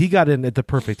 Yeah, because he got in at the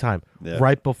perfect time,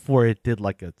 right before it did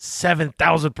like a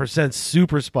 7,000%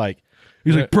 super spike.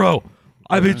 He's like, "Bro,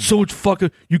 I made so much fucking.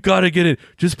 You gotta get it.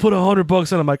 Just put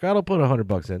 $100 in." I'm like, "I don't put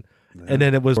 $100 in," and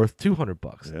then it was worth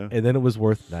 $200, and then it was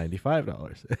worth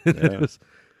 $95.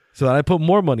 So I put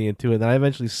more money into it, and then I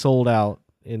eventually sold out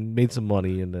and made some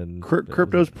money, and then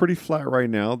crypto's pretty flat right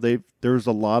now. There's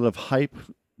a lot of hype.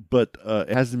 But it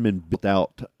hasn't been built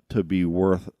out to be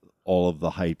worth all of the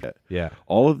hype yet. Yeah.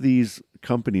 All of these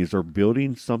companies are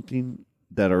building something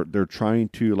that they're trying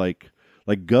to like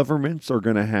governments are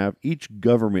going to have, each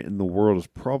government in the world is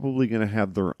probably going to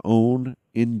have their own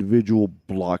individual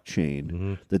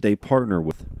blockchain that they partner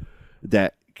with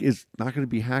that is not going to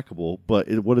be hackable, but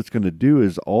what it's going to do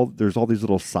is there's all these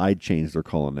little side chains they're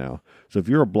calling now. So if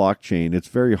you're a blockchain, it's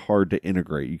very hard to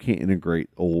integrate. You can't integrate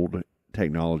old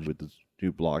technology with this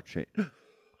new blockchain.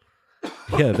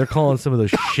 Yeah, they're calling some of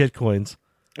those shit coins.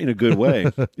 In a good way.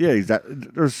 Yeah, exactly.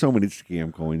 There's so many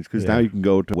scam coins because now you can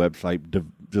go to a website to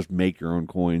just make your own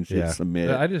coins, hit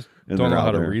submit. I just don't know how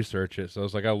to research it. So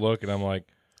it's like I look and I'm like,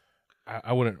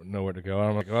 I wouldn't know where to go.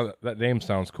 I'm like, oh, that name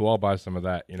sounds cool. I'll buy some of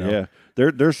that. You know?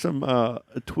 Yeah, there's some.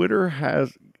 Twitter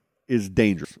is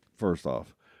dangerous. First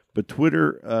off, but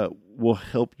Twitter will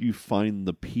help you find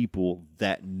the people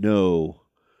that know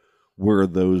where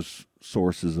those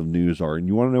sources of news are. And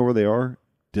you want to know where they are?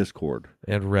 Discord.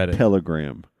 And Reddit.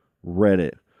 Telegram.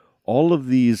 Reddit. All of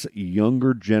these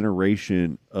younger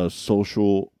generation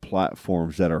social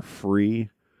platforms that are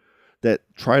free that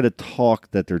try to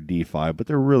talk that they're DeFi, but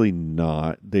they're really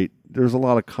not. There's a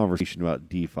lot of conversation about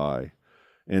DeFi,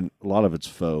 and a lot of it's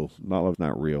faux.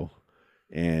 Not real.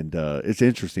 And it's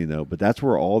interesting, though. But that's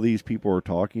where all these people are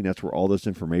talking. That's where all this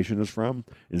information is from.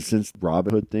 And since the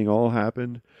Robinhood thing all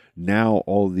happened, now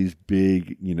all of these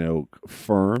big,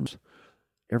 firms,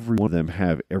 every one of them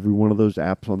have every one of those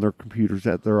apps on their computers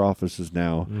at their offices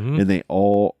now. And they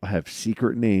all have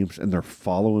secret names, and they're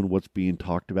following what's being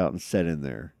talked about and said in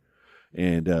there.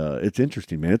 And it's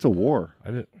interesting, man. It's a war.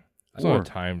 I don't have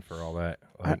time for all that.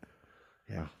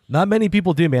 Yeah. Not many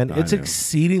people do, man. It's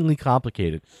exceedingly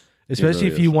complicated. Especially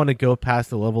if you want to go past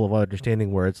the level of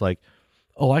understanding where it's like,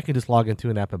 oh, I can just log into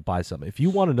an app and buy something. If you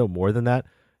want to know more than that,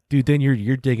 dude, then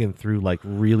you're digging through like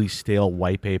really stale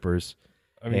white papers,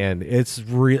 and it's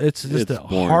just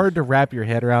hard to wrap your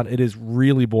head around. It is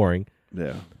really boring.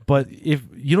 Yeah. But if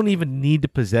you don't even need to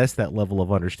possess that level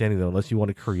of understanding though, unless you want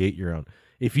to create your own.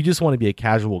 if you just want to be a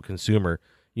casual consumer,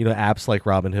 apps like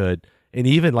Robinhood and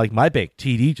even like my bank,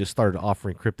 TD, just started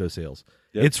offering crypto sales.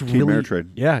 Yep, it's Team really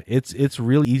Ameritrade. Yeah, it's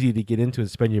really easy to get into and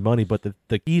spend your money. But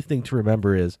the key thing to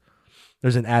remember is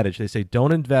there's an adage. They say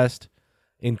don't invest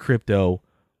in crypto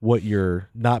what you're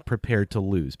not prepared to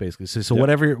lose, basically. So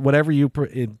whatever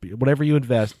you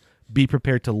invest, be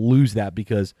prepared to lose that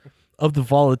because of the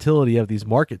volatility of these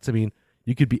markets. I mean,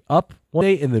 you could be up one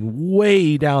day and then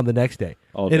way down the next day,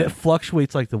 and it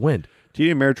fluctuates like the wind.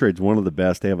 TD Ameritrade's one of the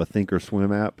best. They have a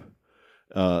Thinkorswim app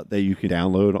that you can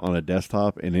download on a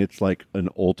desktop, and it's like an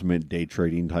ultimate day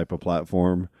trading type of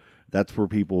platform. That's where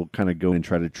people kind of go and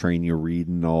try to train you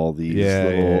reading all these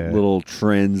little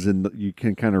trends, and you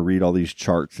can kind of read all these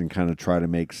charts and kind of try to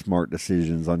make smart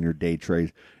decisions on your day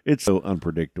trades. It's so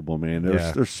unpredictable, man.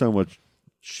 There's so much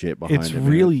shit behind it. It's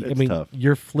really, it's tough.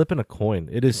 You're flipping a coin.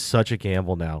 It is such a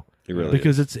gamble now. It really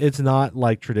because is. it's not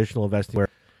like traditional investing where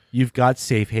you've got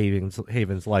safe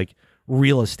havens like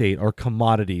real estate or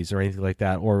commodities or anything like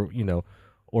that, or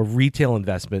or retail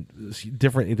investment,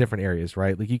 different in different areas,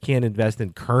 right? Like you can't invest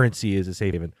in currency as a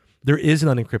safe haven. There is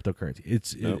none in cryptocurrency.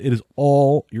 It is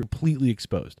all, you're completely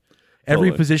exposed.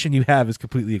 Every position you have is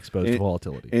completely exposed to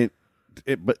volatility.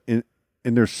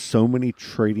 And there's so many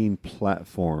trading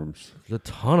platforms. There's a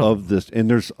ton of this, and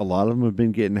there's a lot of them have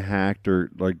been getting hacked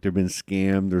or like they've been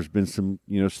scammed. There's been some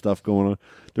stuff going on.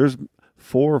 There's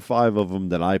 4 or 5 of them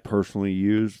that I personally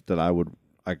use that I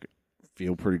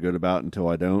feel pretty good about until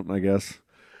I don't, I guess.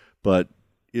 But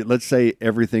let's say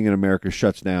everything in America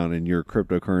shuts down and your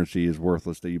cryptocurrency is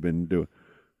worthless that you've been doing.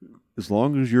 As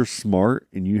long as you're smart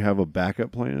and you have a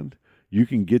backup plan, you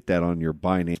can get that on your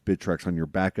Binance, Bittrex, on your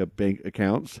backup bank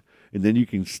accounts, and then you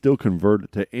can still convert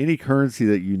it to any currency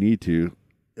that you need to,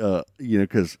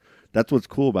 because that's what's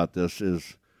cool about this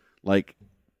is, like,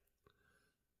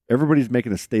 everybody's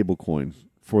making a stable coin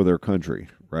for their country,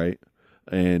 right?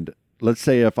 And let's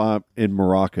say if I'm in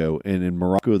Morocco, and in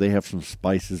Morocco they have some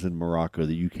spices in Morocco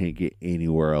that you can't get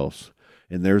anywhere else.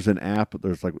 And there's an app,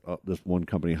 there's like this one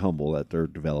company, Humble, that they're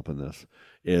developing this,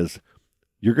 is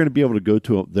you're going to be able to go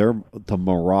to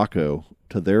Morocco,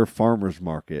 to their farmer's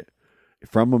market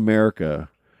from America,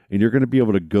 and you're going to be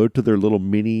able to go to their little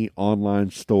mini online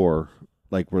store,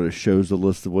 like where it shows the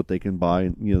list of what they can buy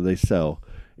and they sell.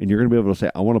 And you're going to be able to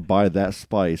say, I want to buy that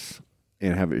spice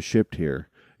and have it shipped here.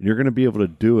 And you're going to be able to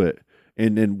do it.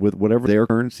 And then with whatever their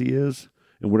currency is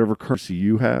and whatever currency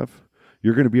you have,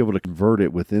 you're going to be able to convert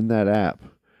it within that app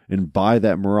and buy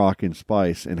that Moroccan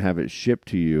spice and have it shipped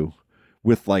to you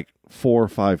with like 4 or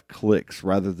 5 clicks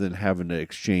rather than having to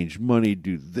exchange money,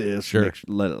 do this, sure,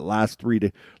 let it last 3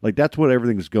 days. Like that's what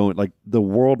everything's going. Like the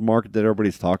world market that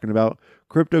everybody's talking about,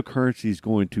 cryptocurrency is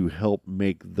going to help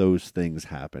make those things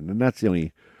happen. And that's the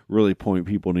only really point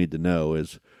people need to know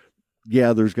is,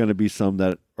 yeah, there's going to be some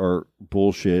that are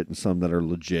bullshit and some that are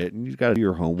legit, and you got to do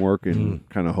your homework and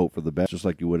kind of hope for the best, just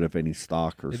like you would if any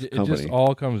stock or company. It just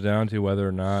all comes down to whether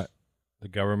or not the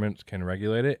governments can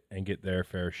regulate it and get their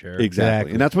fair share.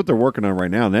 Exactly. And that's what they're working on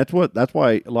right now. And that's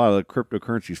why a lot of the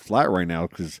cryptocurrency's flat right now,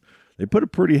 because they put a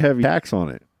pretty heavy tax on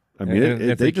it. I mean,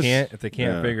 if they can't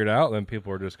figure it out, then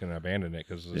people are just going to abandon it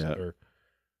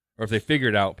or if they figure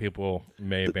it out, people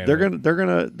may abandon it.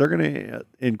 They're gonna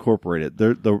incorporate it.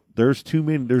 There's too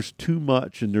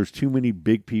much, and there's too many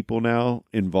big people now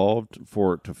involved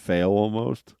for it to fail.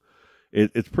 Almost,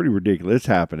 it's pretty ridiculous. It's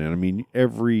happening. I mean,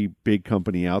 every big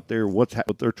company out there, what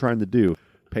they're trying to do,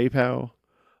 PayPal,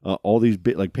 all these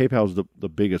like PayPal's the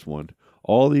biggest one.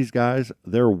 All these guys,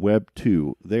 they're Web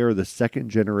 2. They are the second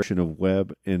generation of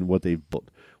web in what they've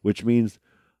built, which means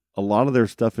a lot of their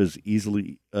stuff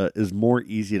is more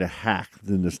easy to hack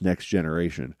than this next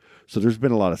generation. So there's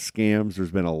been a lot of scams. There's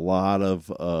been a lot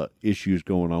of issues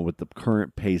going on with the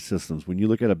current pay systems. When you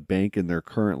look at a bank and their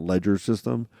current ledger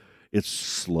system, it's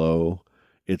slow.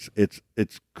 It's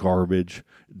garbage.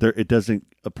 It doesn't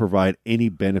provide any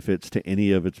benefits to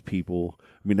any of its people.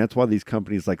 I mean, that's why these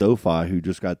companies like SoFi, who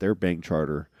just got their bank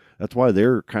charter, that's why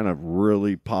they're kind of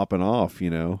really popping off,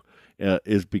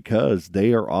 is because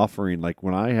they are offering, like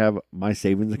when I have my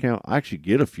savings account, I actually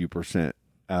get a few %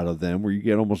 out of them where you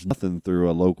get almost nothing through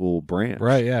a local branch.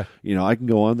 Right, yeah. I can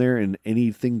go on there and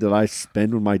anything that I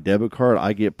spend with my debit card,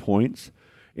 I get points.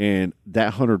 And that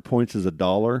 100 points is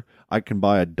 $1. I can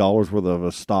buy $1 worth of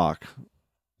a stock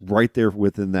right there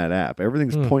within that app.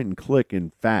 Everything's point and click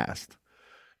and fast.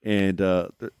 And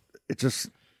it's just...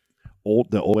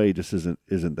 the old way just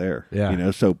isn't there.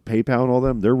 Yeah. So PayPal and all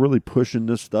them, they're really pushing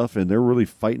this stuff and they're really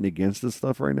fighting against this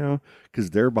stuff right now because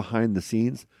they're behind the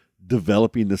scenes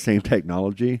developing the same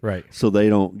technology, right? So they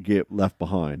don't get left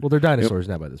behind. Well, they're dinosaurs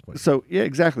now by this point. So yeah,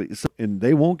 exactly. So, and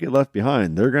they won't get left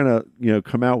behind. They're gonna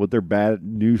come out with their bad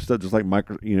new stuff, just like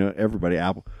everybody,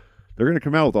 Apple. They're gonna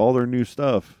come out with all their new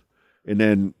stuff, and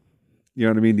then you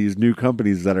know what I mean. These new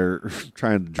companies that are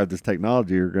trying to drive this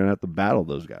technology are gonna have to battle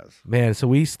those guys. Man, so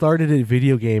we started at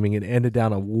video gaming and ended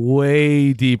down a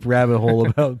way deep rabbit hole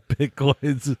about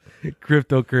Bitcoins,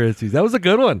 cryptocurrencies. That was a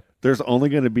good one. There's only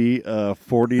going to be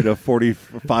 40 to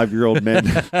 45-year-old men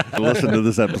listen to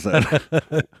this episode.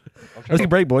 Let's take a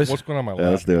break, boys. What's going on my lap? Yeah,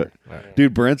 let's do it.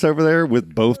 Dude, Brent's over there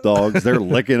with both dogs. They're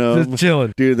licking them. Just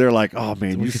chilling. Dude, they're like, oh,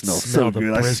 man, We you could smell smell so the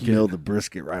good. I brisket. smell the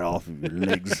brisket right off of your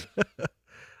legs.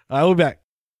 We'll be back.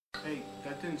 Hey,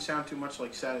 that didn't sound too much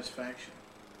like Satisfaction.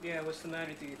 Yeah, what's the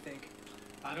matter, do you think?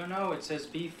 I don't know, it says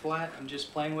B flat. I'm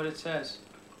just playing what it says.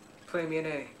 Play me an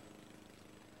A.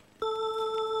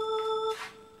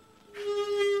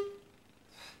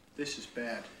 This is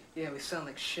bad. Yeah, we sound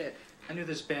like shit. I knew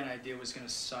this band idea was gonna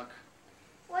suck.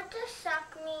 What does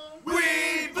suck mean? We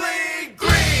bleed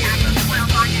green. We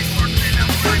bleed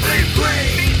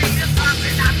green.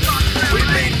 We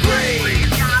bleed green.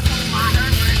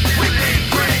 We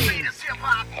bleed green.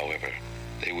 However,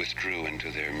 they withdrew into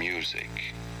their music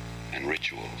and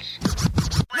rituals.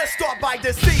 Let's start by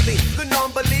deceiving the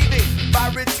non-believing,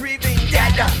 by retrieving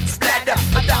data, splatter,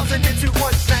 1,000 into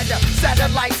one smatter.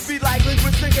 Satellites be like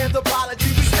linguistic anthropology.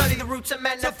 We study the roots of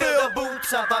men to fill the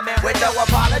boots of a man with no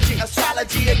apology.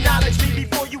 Astrology, acknowledge me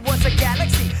before you was a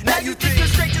galaxy. Now you think you're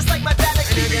straight just like my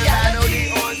galaxy.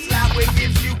 Reality onslaught with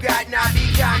gifts you got. Now be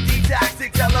kind,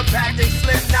 toxic, telepathic,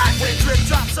 slim knot. When drip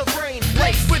drops of rain,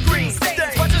 laced with green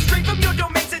stains. Watch it straight from your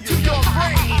domains into your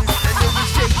brains. And then we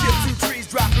shape shift two trees,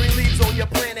 drop green leaves on your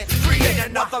planet. Create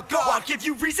another God, give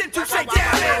you reason to say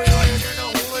damn it.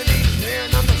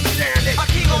 My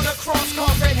king on the cross,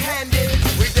 called red-handed.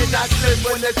 We did not slip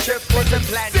when the chip was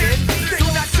implanted. Do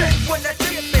not slip when the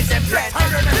chip is implanted.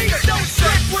 Don't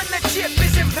slip when the chip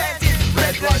is implanted.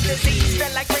 Red blood disease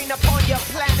fell like rain upon your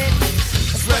planet.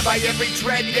 Swear by every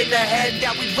dread in the head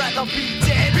that we'd rather be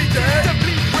dead. Be dead. To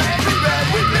bleed red, be red,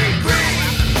 we bleed green.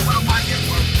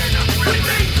 We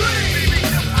bleed green.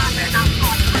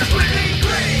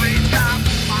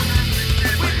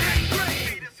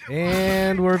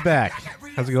 And we're back.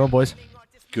 How's it going, boys?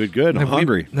 Good. I'm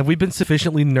hungry. Have we been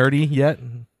sufficiently nerdy yet?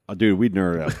 Oh, dude, we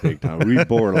nerded out big time. We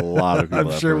bored a lot of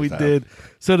people. I'm sure we did.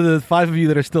 So to the 5 of you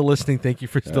that are still listening, thank you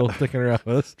for still sticking around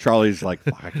with us. Charlie's like,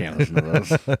 fuck, I can't listen to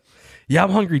this. Yeah,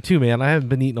 I'm hungry too, man. I haven't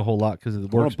been eating a whole lot because the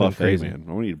work's been buffet, crazy. man.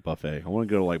 I want to eat a buffet. I want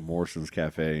to go to like Morrison's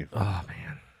Cafe. Oh,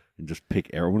 man. And just pick.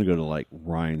 I want to go to like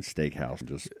Ryan's Steakhouse and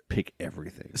just pick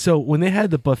everything. So when they had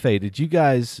the buffet, did you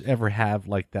guys ever have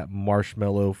like that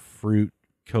marshmallow fruit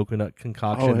coconut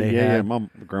concoction they had? Yeah. My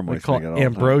grandma used to make it all the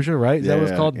ambrosia, time. right? Is that what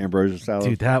it's called? Ambrosia salad.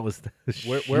 Dude, that was the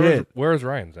shit. Where is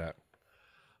Ryan's at?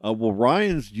 Well,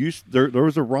 Ryan's there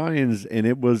was a Ryan's, and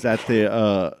it was at the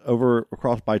over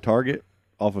across by Target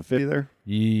off of 50 there.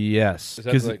 Yes. Is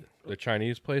that like the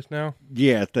Chinese place now?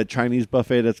 Yeah, the Chinese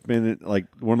buffet that's been like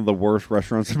one of the worst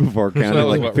restaurants in Brevard County, So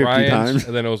like 50 Ryan's, times.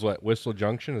 And then it was what, Whistle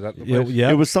Junction? Is that the place? Yeah.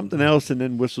 It was something else, and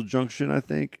then Whistle Junction, I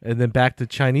think. And then back to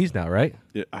Chinese now, right?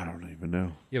 Yeah, I don't even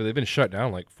know. Yeah, but they've been shut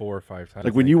down like 4 or 5 times.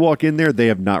 Like when you walk in there, they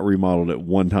have not remodeled it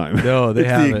one time. No, they it's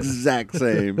haven't. the exact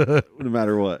same, no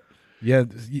matter what. Yeah,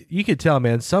 you could tell,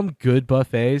 man. Some good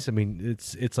buffets, I mean,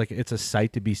 it's like it's a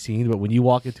sight to be seen. But when you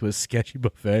walk into a sketchy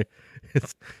buffet,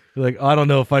 it's you're like, I don't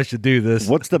know if I should do this.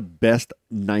 What's the best,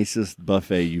 nicest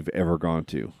buffet you've ever gone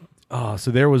to? Oh, so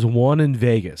there was one in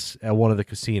Vegas at one of the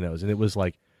casinos, and it was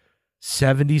like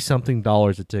 $70-something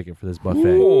a ticket for this buffet.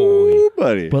 Ooh,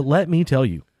 buddy. But let me tell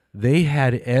you, they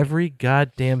had every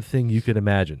goddamn thing you could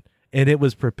imagine, and it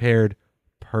was prepared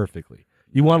perfectly.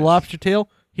 You want lobster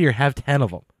tail? Here, have 10 of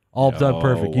them. All done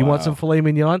perfect. You want some filet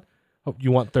mignon? Oh, you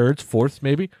want thirds, fourths,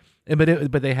 maybe?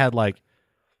 But they had like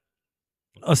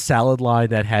a salad line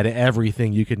that had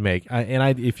everything you could make.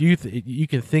 If you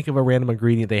can think of a random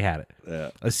ingredient, they had it.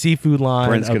 Yeah. A seafood line,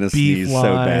 Brent's a gonna beef sneeze line.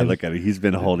 so bad. Look at it. He's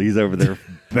been holding. He's over there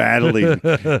battling.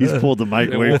 He's pulled the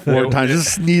microwave 4 times.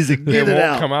 Just sneezing. Get it won't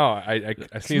out. come out. I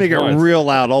Let's sneezed make once. it real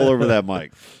loud all over that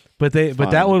mic. But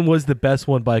that one was the best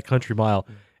one by a country mile.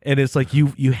 And it's like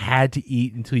you had to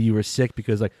eat until you were sick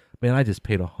because like, man, I just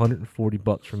paid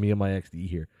 $140 for me and my ex to eat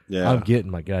here. Yeah. I'm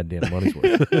getting my goddamn money's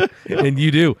worth. And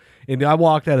you do. And I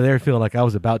walked out of there feeling like I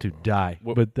was about to die.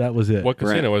 But that was it. What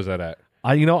casino was that at?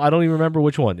 I don't even remember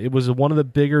which one. It was one of the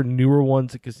bigger, newer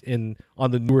ones on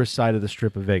the newer side of the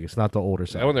strip of Vegas, not the older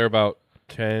side. I went there about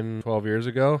 10, 12 years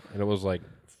ago, and it was like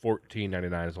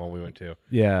 $14.99 is the one we went to.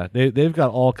 Yeah, they've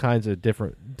got all kinds of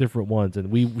different ones,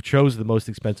 and we chose the most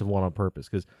expensive one on purpose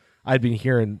because I'd been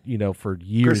hearing, for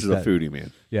years. Chris is a foodie,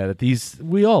 man. Yeah, that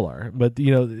we all are. But,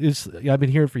 I've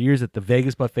been hearing for years that the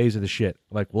Vegas buffets are the shit.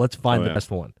 Like, well, let's find the best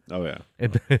one. Oh, yeah.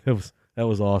 And that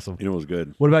was awesome. It was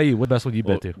good. What about you? What best one you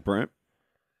been to? Brent?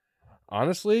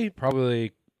 Honestly,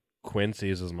 probably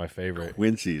Quincy's is my favorite.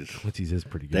 Quincy's is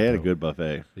pretty good. They had a good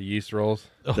buffet. The yeast rolls.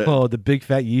 Oh, the big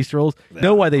fat yeast rolls.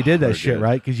 Know why they did that shit,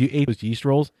 right? Because you ate those yeast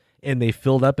rolls and they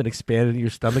filled up and expanded in your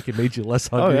stomach and made you less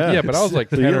hungry. Yeah, but I was like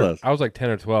 10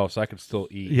 or 12, so I could still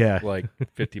eat like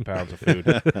 50 pounds of food.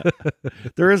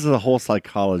 There is a whole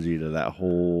psychology to that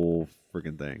whole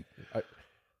freaking thing.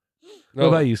 What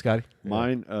about you, Scotty?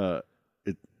 Mine,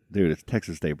 it's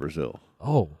Texas State Brazil.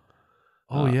 Oh,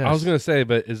 yes. I was going to say,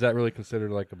 but is that really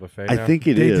considered like a buffet now? I think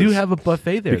it is. They do have a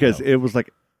buffet there. Because it was like,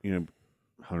 $100,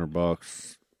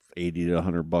 $80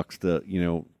 to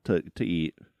 $100 to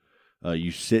eat.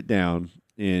 You sit down,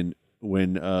 and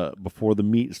when before the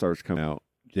meat starts coming out,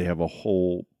 they have a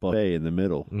whole buffet in the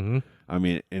middle. Mm-hmm. I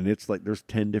mean, and it's like there's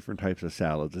 10 different types of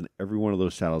salads, and every one of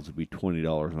those salads would be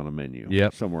 $20 on a menu.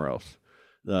 Yep. Somewhere else.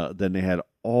 Then they had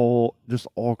all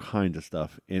kinds of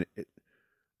stuff, and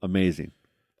amazing.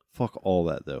 Fuck all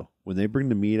that though. When they bring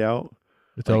the meat out,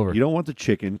 it's over. You don't want the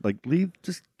chicken.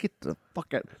 Just get the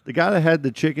fuck out. The guy that had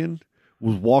the chicken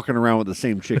was walking around with the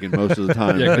same chicken most of the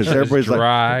time because everybody's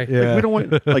dry. Like, we don't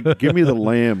want give me the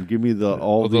lamb, give me the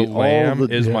lamb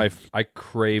is I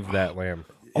crave that lamb.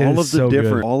 All of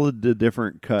the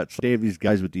different cuts. They have these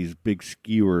guys with these big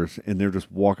skewers, and they're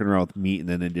just walking around with meat, and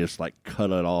then they just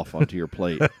cut it off onto your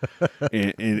plate,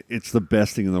 and it's the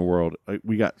best thing in the world.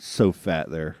 We got so fat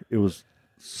there. It was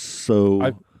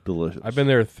so delicious. I've been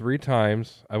there 3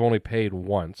 times. I've only paid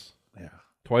once. Yeah,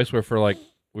 twice were for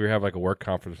we were having a work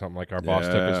conference or something. Like our boss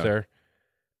took us there,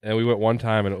 and we went one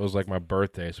time, and it was my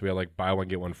birthday, so we had buy one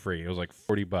get one free. It was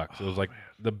 $40. It was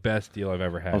the best deal I've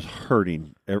ever had. I was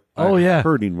hurting.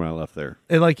 Hurting when I left there.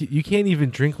 And you can't even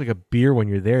drink a beer when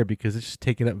you're there because it's just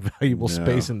taking up valuable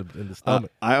space in the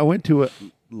stomach. I went to it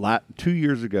 2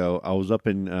 years ago. I was up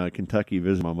in Kentucky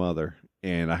visiting my mother,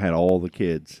 and I had all the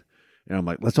kids. And I'm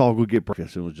like, let's all go get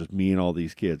breakfast. It was just me and all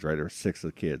these kids, right? There were 6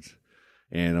 of the kids.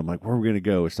 And I'm like, where are we going to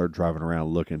go? I start driving around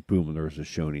looking. Boom, and there was a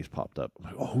Shoney's popped up. I'm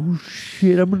like, oh,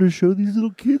 shit, I'm going to show these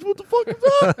little kids what the fuck is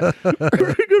up. We're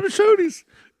going to go to Shoney's.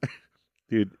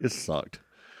 Dude, it sucked.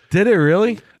 Did it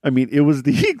really? I mean, it was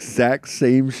the exact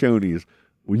same Shoney's.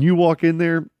 When you walk in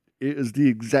there, it is the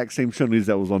exact same Shoney's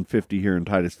that was on 50 here in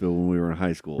Titusville when we were in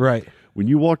high school. Right. When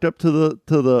you walked up to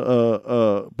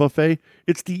the buffet,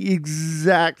 it's the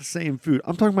exact same food.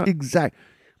 I'm talking about exact.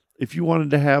 If you wanted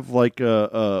to have what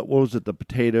was it, the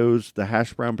potatoes, the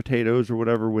hash brown potatoes or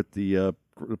whatever with the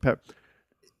pep,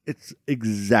 it's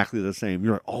exactly the same.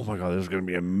 You're like, oh my God, this is going to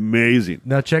be amazing.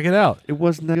 Now check it out. It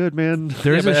wasn't that good, man.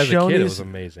 There's a as Shoney's. a kid, it was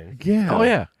amazing. Yeah. Oh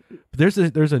yeah. There's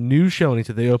a new Shoney's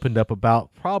that they opened up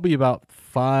probably about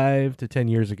 5 to 10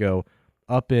 years ago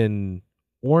up in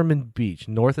Ormond Beach,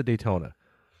 north of Daytona.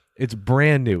 It's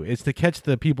brand new. It's to catch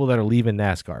the people that are leaving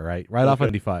NASCAR, right off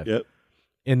 95. Yep.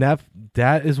 And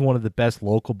that is one of the best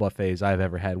local buffets I've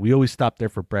ever had. We always stop there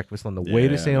for breakfast on the way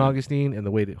to St. Augustine and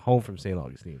the way home from St.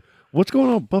 Augustine. What's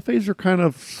going on? Buffets are kind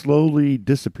of slowly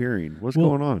disappearing. What's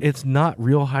going on? It's not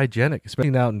real hygienic,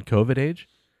 especially now in COVID age.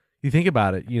 You think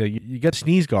about it. You got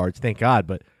sneeze guards, thank God,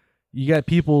 but you got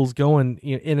people's going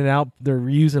in and out. They're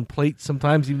reusing plates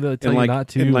sometimes, even though they tell you not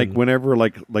to. And whenever,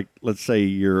 let's say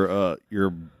your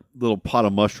little pot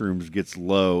of mushrooms gets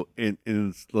low, and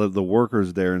the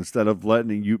workers there, instead of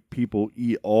letting people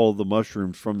eat all the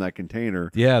mushrooms from that container,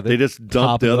 they just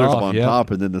dump the others on top,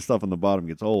 and then the stuff on the bottom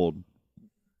gets old.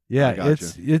 Yeah,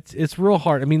 it's real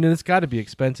hard. I mean, and it's got to be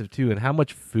expensive too, and how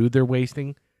much food they're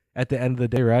wasting at the end of the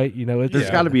day, right? There's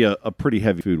got to be a pretty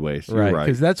heavy food waste, right?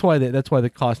 Because that's why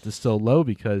the cost is so low,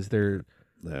 because they're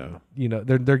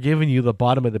giving you the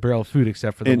bottom of the barrel of food,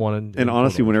 except for the one. And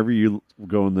honestly, whenever you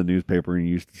go in the newspaper and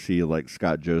you used to see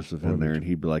Scott Joseph in there, and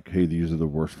he'd be like, "Hey, these are the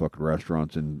worst fucking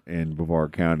restaurants in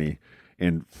Brevard County."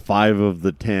 And 5 of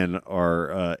the 10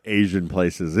 are Asian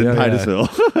places in Titusville.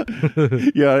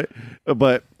 Yeah,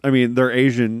 but I mean, they're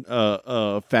Asian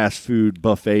fast food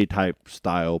buffet type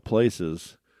style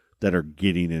places that are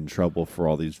getting in trouble for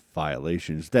all these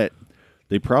violations that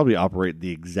they probably operate the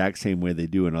exact same way they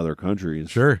do in other countries.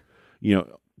 Sure.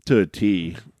 To a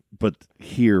T. But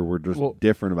here we're just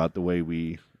different about the way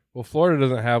we Florida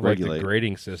doesn't have regulate. The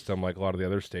grading system like a lot of the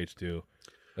other states do.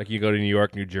 You go to New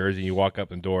York, New Jersey, and you walk up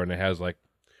the door, and it has their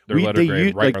letter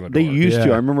grade right on the door. They used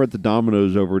to. I remember at the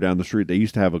Domino's over down the street, they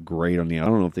used to have a grade on the. I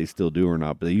don't know if they still do or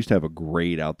not, but they used to have a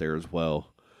grade out there as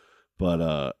well. But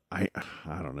I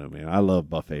don't know, man. I love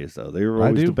buffets though. They were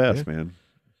always the best, man.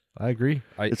 I agree.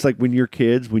 It's like when you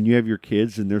have your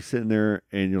kids and they're sitting there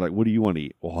and you're like, what do you want to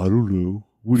eat? Oh, I don't know.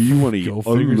 What do you want to eat? Go I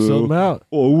don't figure know. something out.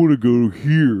 Oh, I want to go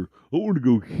here. I want to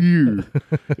go here.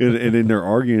 and then they're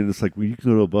arguing. It's like, well, you can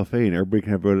go to a buffet and everybody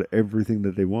can have everything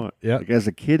that they want. Yeah. Like as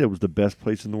a kid, it was the best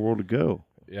place in the world to go.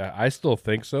 Yeah, I still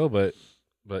think so, but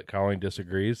Colleen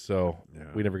disagrees, so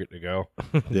we never get to go.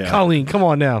 Yeah. Colleen, come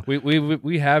on now.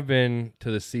 We have been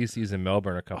to the CC's in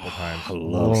Melbourne a couple times. I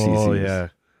love CC's. Yeah.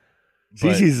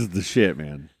 CC's is the shit,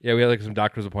 man. Yeah, we had like some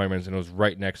doctor's appointments, and it was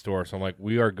right next door. So I'm like,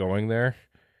 we are going there.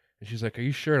 And she's like, are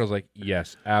you sure? And I was like,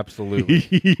 yes,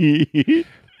 absolutely.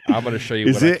 I'm going to show you.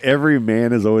 Is it every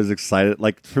man is always excited?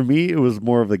 Like for me, it was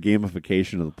more of the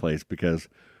gamification of the place because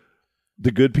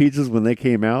the good pizzas, when they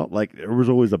came out, like there was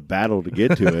always a battle to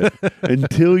get to it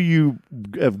until you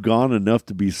have gone enough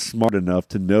to be smart enough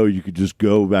to know you could just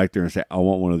go back there and say, I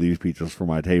want one of these pizzas for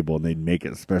my table, and they'd make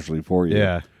it especially for you.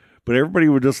 Yeah. But everybody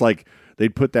would just like,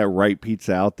 they'd put that right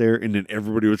pizza out there, and then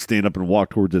everybody would stand up and walk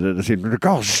towards it at the same time. Like,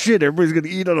 oh shit, everybody's gonna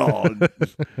eat it all.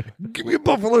 Give me a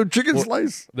buffalo chicken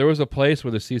slice. There was a place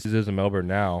where the CC's is in Melbourne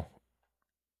now.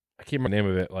 I can't remember the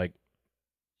name of it. Like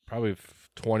probably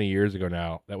 20 years ago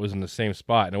now. That was in the same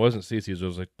spot, and it wasn't CC's. It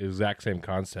was like the exact same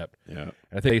concept. Yeah, and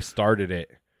I think they started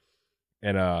it,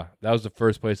 and that was the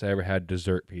first place I ever had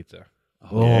dessert pizza.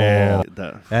 Oh, yeah,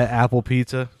 that apple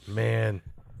pizza, man.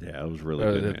 Yeah, it was really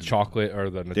good. The man. chocolate or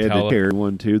the Nutella. They had the cherry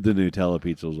one too. The Nutella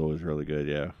pizza was always really good.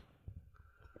 Yeah.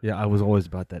 Yeah, I was always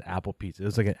about that apple pizza. It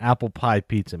was like an apple pie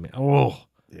pizza, man. Oh.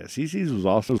 Yeah, CC's was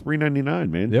also $3.99,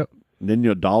 man. Yep. And then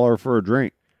 $1 for a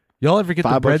drink. Y'all ever get the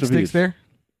breadsticks there?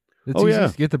 Oh,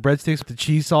 yeah. Get the breadsticks with the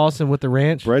cheese sauce and with the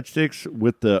ranch. Breadsticks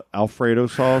with the Alfredo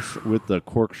sauce with the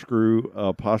corkscrew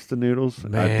pasta noodles.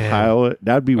 Man. I'd pile it.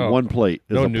 That'd be one plate.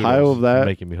 There's no a pile noodles. of that.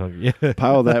 Making me hungry. Yeah.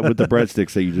 Pile of that with the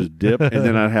breadsticks that you just dip, and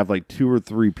then I'd have like 2 or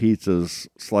 3 pizzas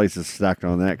slices stacked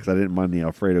on that because I didn't mind the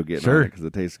Alfredo getting on it because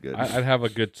it tastes good. I'd have a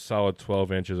good solid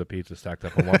 12 inches of pizza stacked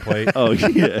up on one plate. Oh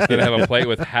yeah. Then have a plate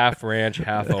with half ranch,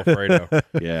 half Alfredo.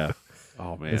 Yeah.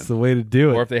 Oh man, it's the way to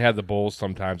do it. Or if they had the bowls,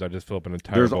 sometimes I just fill up an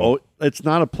entire bowl. It's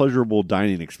not a pleasurable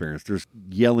dining experience. There's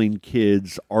yelling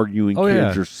kids, arguing kids.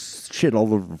 Yeah. There's shit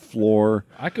all over the floor.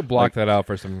 I could block that out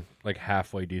for some like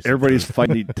halfway decent. Everybody's food.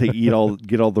 fighting to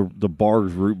get all the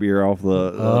bars root beer off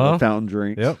the fountain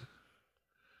drinks. Yep.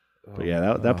 But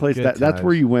yeah, that place good that's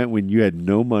where times. you went when you had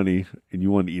no money and you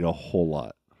wanted to eat a whole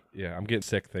lot. Yeah, I'm getting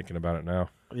sick thinking about it now.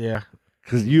 Yeah.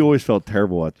 Because you always felt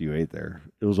terrible after you ate there.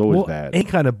 It was always bad. Any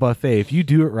kind of buffet, if you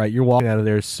do it right, you're walking out of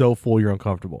there so full you're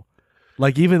uncomfortable.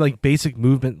 Like even like basic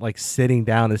movement, like sitting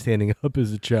down and standing up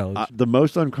is a challenge. The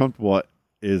most uncomfortable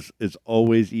is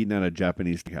always eating at a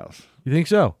Japanese steakhouse. You think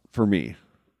so? For me,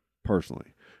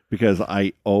 personally. Because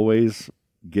I always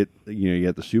get, you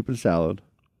get the soup and salad,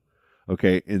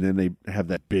 okay, and then they have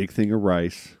that big thing of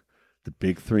rice, the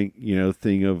big thing,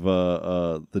 thing of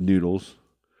the noodles.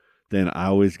 Then I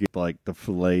always get like the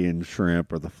filet and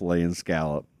shrimp or the filet and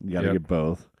scallop. You got to get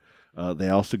both. They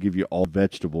also give you all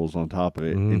vegetables on top of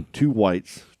it and two white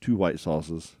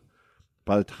sauces.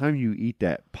 By the time you eat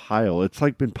that pile, it's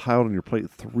like been piled on your plate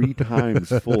 3 times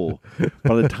full.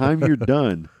 By the time you're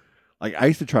done, like I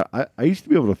used to try, I used to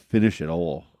be able to finish it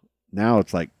all. Now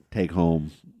it's like take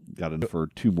home, got enough for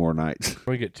 2 more nights.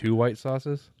 Can we get 2 white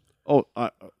sauces? Oh,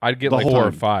 I'd get the like whole 4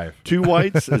 or time. 5. 2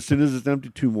 whites, as soon as it's empty,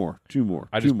 2 more.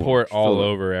 I just pour it all Fill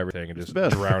over everything and It's just the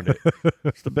best. drown it.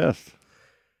 It's the best.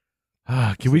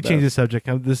 Can we change the subject?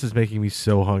 This is making me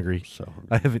so hungry.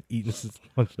 I haven't eaten since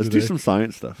lunch Let's today. do some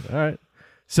science stuff. All right.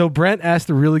 So Brent asked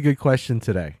a really good question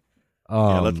today.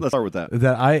 Let's start with that.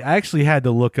 That I actually had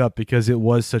to look up because it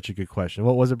was such a good question.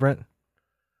 What was it, Brent?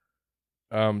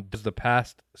 Does the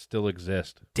past still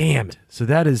exist? Damn it. So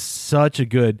that is such a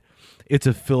good, it's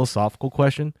a philosophical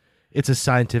question. It's a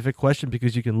scientific question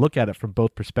because you can look at it from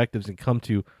both perspectives and come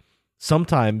to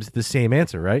sometimes the same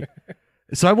answer, right?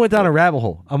 So I went down a rabbit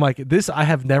hole. I'm like, I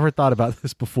have never thought about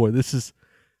this before. This is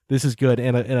good.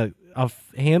 And a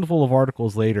handful of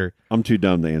articles later. I'm too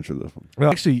dumb to answer this one.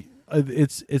 Well, actually,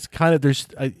 it's kind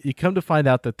of, you come to find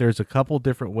out that there's a couple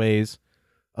different ways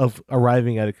of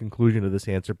arriving at a conclusion of this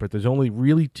answer, but there's only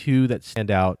really 2 that stand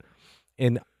out,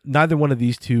 and neither one of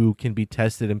these 2 can be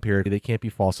tested empirically. They can't be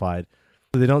falsified.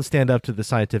 So they don't stand up to the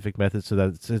scientific method, so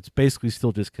that it's basically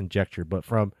still just conjecture. But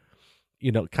from,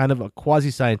 kind of a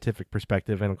quasi-scientific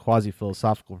perspective and a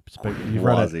quasi-philosophical perspective, you've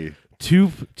run at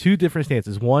two different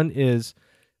stances. One is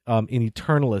an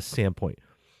eternalist standpoint,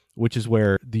 which is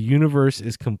where the universe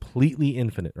is completely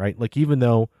infinite, right? Like even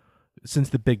though since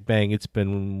the Big Bang, it's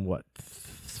been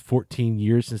 14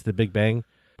 years since the Big Bang,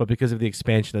 but because of the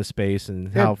expansion of space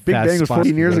and Yeah, how Big fast Bang was spots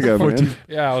 14 can years go. ago, man.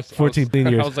 Yeah, I was 14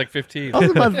 billion years. I was like 15. I was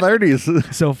in my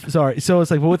 30s. So sorry. So it's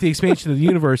like, well, with the expansion of the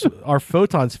universe, our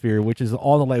photon sphere, which is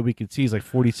all the light we could see, is like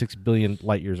 46 billion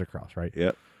light years across, right?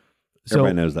 Yep. So,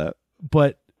 Everybody knows that.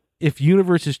 But if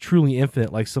universe is truly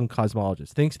infinite, like some cosmologist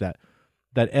thinks that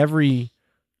every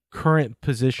current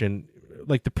position,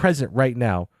 like the present right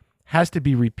now, has to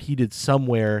be repeated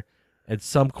somewhere at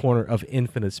some corner of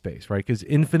infinite space, right? Because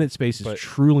infinite space is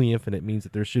truly infinite, means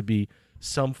that there should be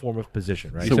some form of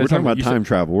position, right? So we're talking about time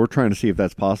travel. We're trying to see if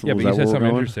that's possible. Yeah, Is but that you said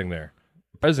where we're something going? interesting there.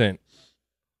 Present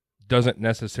doesn't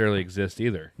necessarily exist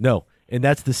either. No, and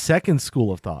that's the second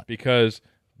school of thought. Because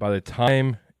by the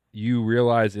time you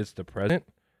realize it's the present,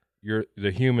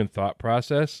 the human thought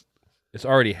process, it's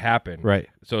already happened. Right.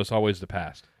 So it's always the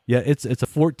past. Yeah, it's a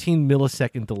 14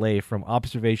 millisecond delay from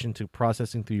observation to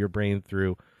processing through your brain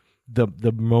through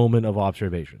the moment of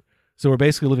observation. So we're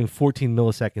basically living 14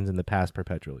 milliseconds in the past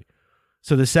perpetually.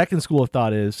 So the second school of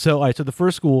thought is so the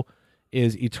first school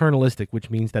is eternalistic, which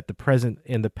means that the present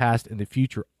and the past and the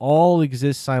future all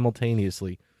exist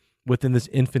simultaneously within this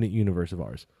infinite universe of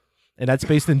ours. And that's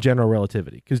based in general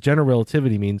relativity, because general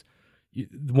relativity means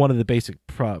one of the basic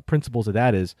principles of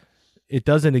that is it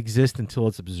doesn't exist until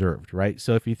it's observed, right?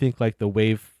 So if you think like the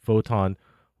wave-photon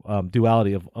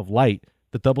duality of light,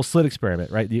 the double slit experiment,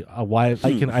 right? Light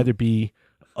can either be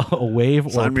a wave or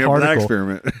Sign a me up for that particle,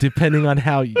 experiment. depending on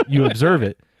how you observe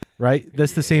it, right?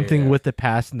 That's the same thing with the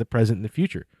past and the present and the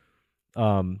future.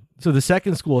 So the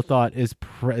second school of thought is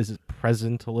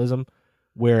presentalism,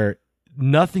 where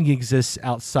nothing exists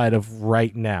outside of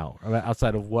right now,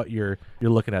 outside of what you're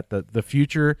looking at. The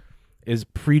future is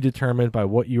predetermined by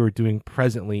what you are doing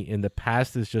presently, and the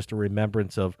past is just a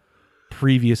remembrance of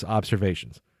previous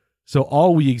observations. So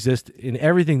all we exist in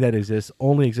everything that exists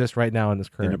only exists right now in this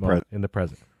current moment, in the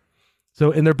present.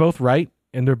 So, and they're both right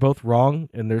and they're both wrong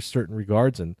in there's certain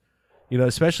regards. And,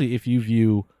 especially if you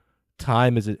view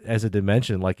time as a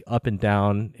dimension, like up and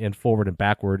down and forward and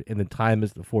backward, and then time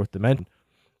is the fourth dimension,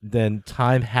 then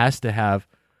time has to have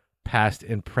past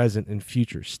and present and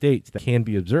future states that can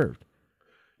be observed.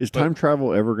 Is time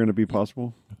travel ever going to be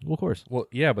possible? Well, of course. Well,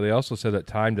 yeah, but they also said that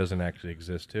time doesn't actually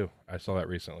exist too. I saw that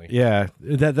recently. Yeah,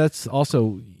 that's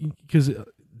also because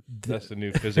that's the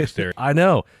new physics theory. I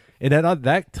know, and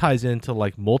that ties into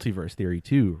like multiverse theory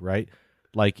too, right?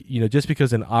 Like just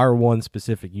because in our one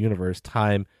specific universe,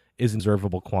 time is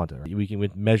observable quanta, we can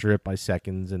measure it by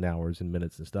seconds and hours and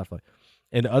minutes and stuff like.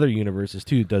 In other universes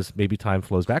too, maybe time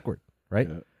flows backward, right?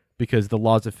 Yeah. Because the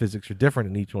laws of physics are different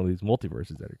in each one of these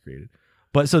multiverses that are created.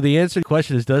 But so the answer to the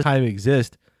question is, does time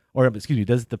exist? Or, excuse me,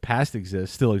 does the past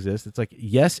still exist? It's like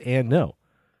yes and no,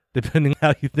 depending on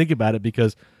how you think about it,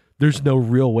 because there's no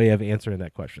real way of answering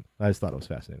that question. I just thought it was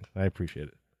fascinating. I appreciate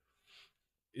it.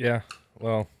 Yeah,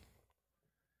 well,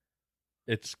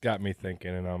 it's got me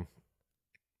thinking, and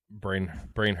brain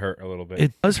hurt a little bit.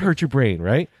 It does hurt your brain,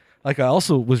 right? Like I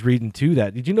also was reading too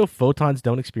that, did you know photons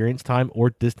don't experience time or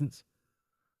distance?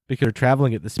 Because they're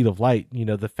traveling at the speed of light.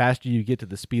 The faster you get to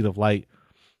the speed of light,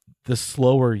 the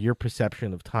slower your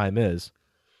perception of time is.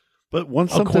 But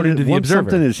once something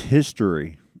is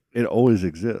history, it always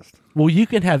exists. Well, you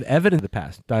can have evidence of the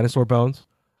past, dinosaur bones,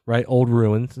 right? Old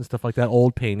ruins and stuff like that,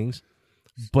 old paintings.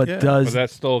 But but that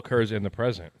still occurs in the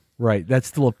present. Right. That's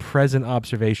still a present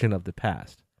observation of the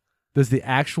past. Does the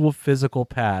actual physical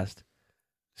past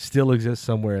still exist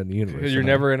somewhere in the universe? Because you're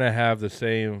never going to have the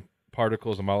same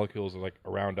particles and molecules like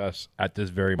around us at this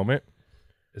very moment.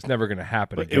 It's never going to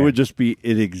happen again. It would just be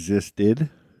it existed.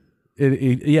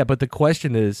 Yeah, but the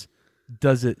question is,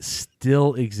 does it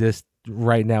still exist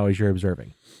right now as you're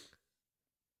observing?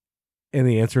 And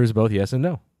the answer is both yes and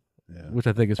no, which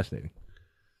I think is fascinating.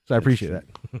 So I appreciate that.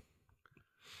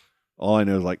 All I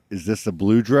know is this a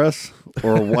blue dress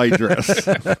or a white dress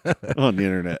on the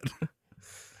internet?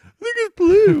 I think it's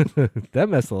blue. That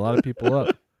messed a lot of people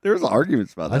up. There's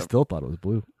arguments about that. I still thought it was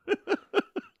blue.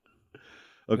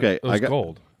 Okay, it was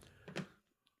gold.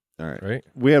 All right. Right.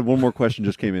 We had one more question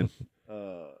just came in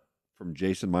from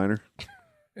Jason Miner.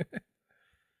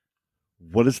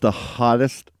 What is the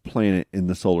hottest planet in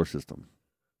the solar system?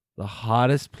 The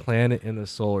hottest planet in the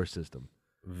solar system?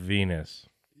 Venus.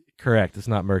 Correct. It's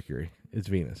not Mercury. It's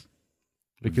Venus.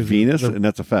 Because Venus, and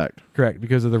that's a fact. Correct,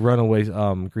 because of the runaway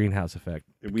greenhouse effect.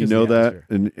 We know that,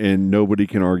 and nobody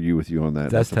can argue with you on that.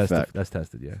 That's tested. a fact. That's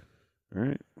tested, yeah. All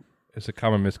right. It's a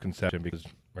common misconception because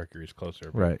Mercury's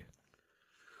closer. Right.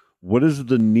 What is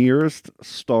the nearest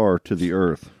star to the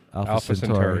Earth? Alpha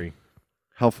Centauri.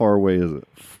 How far away is it?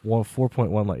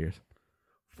 4.1 light years.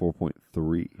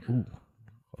 4.3.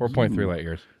 4.3 light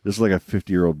years. This is like a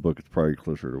 50-year-old book. It's probably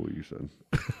closer to what you said.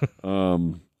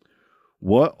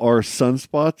 What are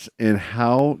sunspots and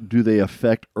how do they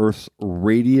affect Earth's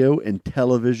radio and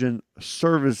television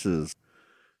services?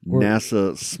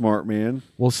 NASA smart man.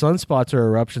 Well, sunspots are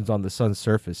eruptions on the sun's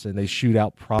surface, and they shoot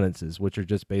out prominences, which are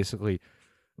just basically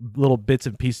little bits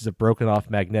and pieces of broken off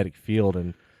magnetic field,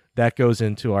 and that goes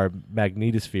into our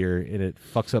magnetosphere, and it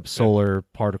fucks up solar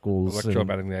particles.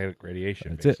 Electromagnetic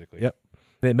radiation, That's basically. It. Yep.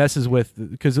 And it messes with,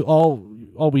 because all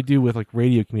we do with like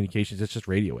radio communications, it's just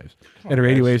radio waves. And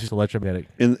radio waves is electromagnetic.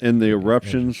 And the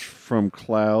eruptions from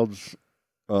clouds,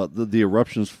 the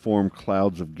eruptions form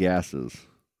clouds of gases.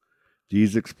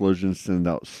 These explosions send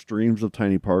out streams of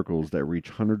tiny particles that reach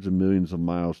hundreds of millions of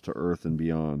miles to Earth and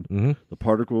beyond. Mm-hmm. The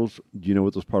particles, do you know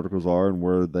what those particles are and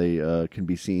where they can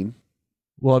be seen?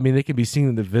 Well, I mean, they can be seen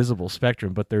in the visible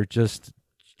spectrum, but they're just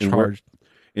charged.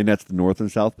 And that's the North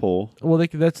and South Pole. Well,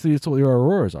 that's what your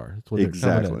auroras are. That's what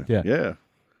exactly. Yeah.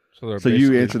 So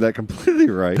you answered that completely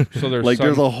right. So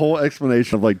there's a whole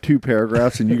explanation of like 2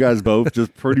 paragraphs, and you guys both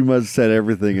just pretty much said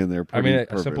everything in there. I mean, a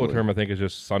perfectly. simple term I think is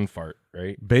just sun fart,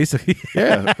 right? Basically.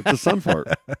 Yeah, it's a sun fart.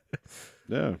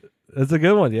 Yeah. That's a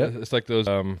good one, yeah. It's like those,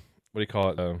 what do you call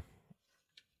it?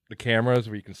 The cameras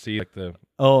where you can see like the...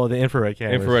 Oh, the infrared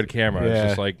cameras. Infrared camera. Yeah. It's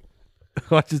just like...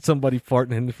 Watching somebody fart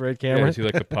in an infrared camera. Yeah, see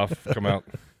like the puff come out.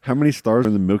 How many stars are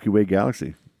in the Milky Way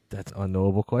galaxy? That's an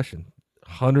unknowable question.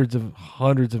 Hundreds of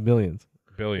millions.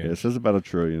 Billions. Yeah, it says about 1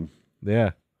 trillion.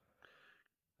 Yeah.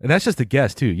 And that's just a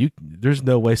guess too. There's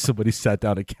no way somebody sat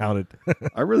down and counted.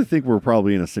 I really think we're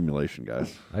probably in a simulation,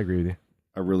 guys. I agree with you.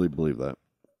 I really believe that.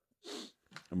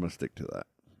 I'm gonna stick to that.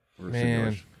 We're a Man,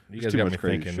 simulation. you There's guys too got much me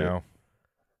crazy thinking shit. now.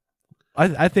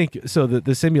 I think so.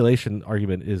 The simulation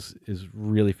argument is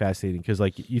really fascinating because,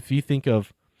 like, if you think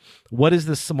of what is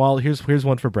the small, here's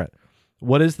one for Brett.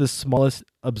 What is the smallest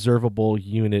observable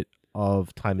unit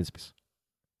of time and space?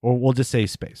 Or we'll just say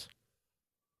space.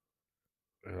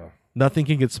 Nothing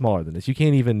can get smaller than this. You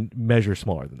can't even measure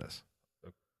smaller than this.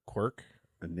 Quark?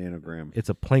 A nanogram. It's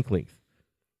a Planck length.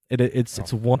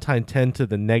 It's 1 times 10 to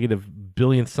the negative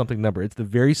billionth something number. It's the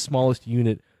very smallest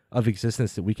unit of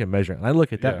existence that we can measure. And I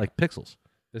look at that like pixels.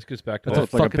 This gets back to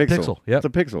That's a fucking pixel. Yep. It's a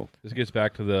pixel. This gets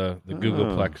back to the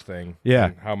Googleplex thing. Yeah.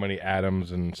 And how many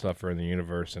atoms and stuff are in the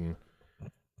universe and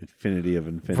infinity of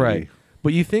infinity. Right.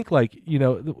 But you think like,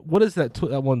 what does that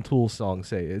one Tool song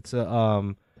say? It's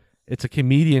a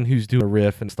comedian who's doing a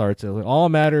riff and starts all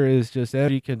matter is just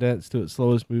energy condensed to its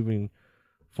slowest moving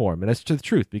form. And that's just the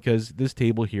truth because this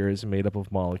table here is made up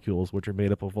of molecules, which are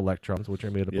made up of electrons, which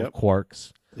are made up of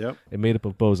quarks. Yep. And made up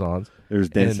of bosons. There's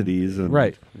densities. And,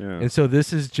 right. Yeah. And so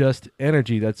this is just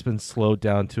energy that's been slowed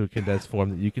down to a condensed form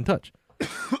that you can touch.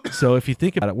 So if you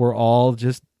think about it, we're all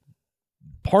just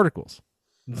particles.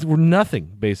 We're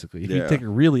nothing, basically. If you take a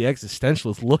really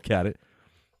existentialist look at it,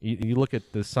 you look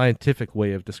at the scientific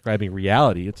way of describing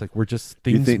reality, it's like we're just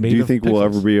things made of Do you think pixels. we'll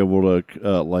ever be able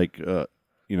to,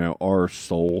 our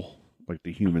soul, like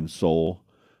the human soul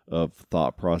of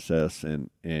thought process and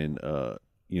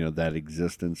that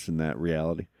existence and that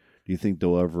reality? Do you think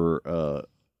they'll ever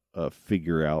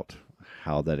figure out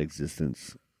how that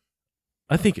existence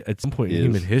I think at some point in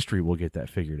human history we'll get that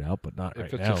figured out, but not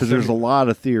right now. Because there's a lot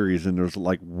of theories, and there's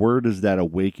like, where does that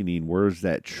awakening, where does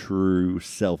that true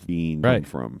self-being come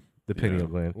from? The pineal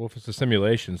gland. Well, if it's a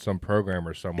simulation, some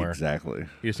programmer somewhere. Exactly.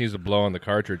 He just needs to blow on the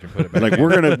cartridge and put it back. Like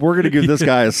we're gonna give this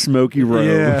guy a smoky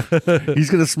robe. He's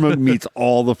gonna smoke meats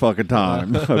all the fucking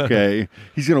time. Okay.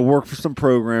 He's gonna work for some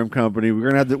program company.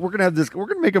 We're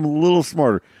gonna make him a little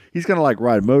smarter. He's gonna like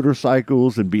ride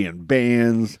motorcycles and be in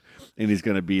bands, and he's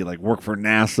gonna be like work for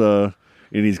NASA,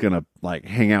 and he's gonna like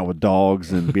hang out with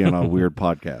dogs and be on a weird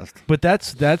podcast. But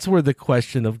that's where the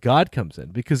question of God comes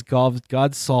in, because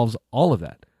God solves all of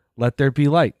that. Let there be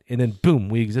light, and then boom,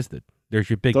 we existed. There's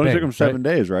your big It only bang. took him 7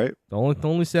 days, right?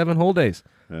 Only 7 whole days.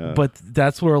 Yeah. But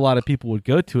that's where a lot of people would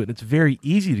go to it. And it's very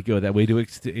easy to go that way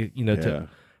to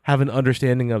have an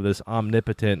understanding of this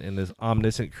omnipotent and this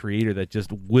omniscient creator that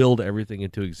just willed everything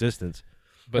into existence.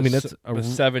 But I mean, that's but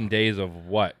 7 days of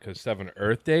what? Because 7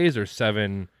 Earth days or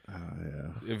 7.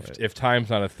 If time's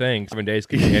not a thing, 7 days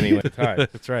can be any length of time.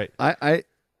 That's right. I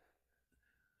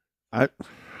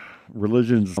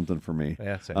religion's something for me.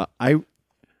 Yeah, same.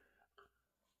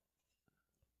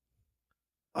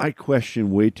 I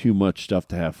question way too much stuff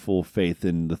to have full faith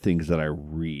in the things that I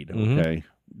read. Okay,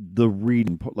 the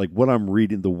reading, like what I'm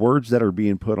reading, the words that are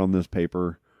being put on this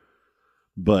paper,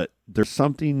 but there's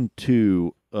something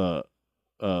to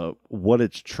what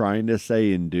it's trying to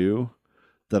say and do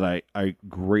that I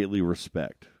greatly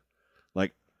respect.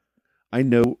 Like, I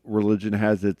know religion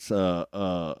has its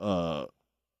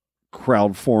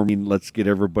crowd forming, let's get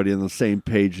everybody on the same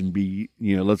page and be,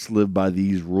 let's live by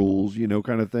these rules,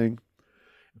 kind of thing.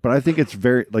 but I think it's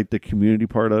very like the community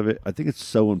part of it. I think it's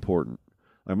so important.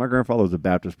 Like my grandfather was a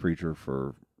Baptist preacher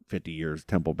for 50 years,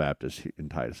 Temple Baptist in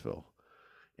Titusville,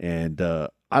 and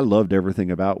I loved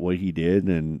everything about what he did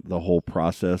and the whole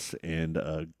process, and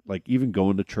like even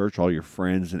going to church, all your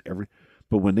friends and every.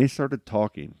 But when they started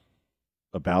talking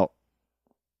about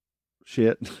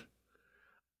shit,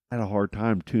 I had a hard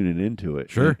time tuning into it.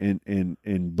 Sure.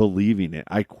 And believing it.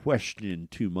 I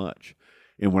questioned too much.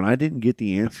 And when I didn't get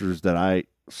the answers that I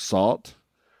sought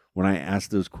when I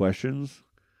asked those questions,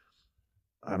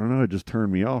 I don't know, it just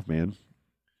turned me off, man.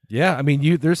 Yeah, I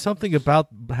mean, there's something about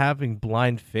having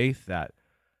blind faith that,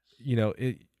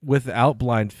 without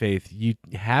blind faith, you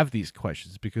have these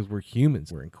questions because we're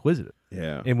humans, we're inquisitive.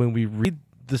 Yeah. And when we read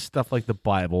the stuff like the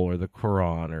Bible or the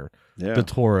Quran or the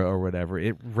Torah or whatever,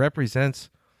 it represents,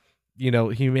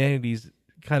 humanity's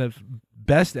kind of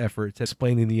best efforts at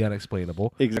explaining the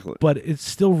unexplainable. Exactly. But it's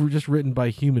still just written by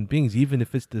human beings, even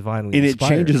if it's divinely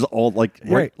inspired. And it changes all, like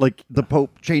the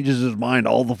Pope changes his mind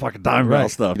all the fucking time about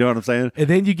stuff. You know what I'm saying? And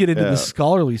then you get into the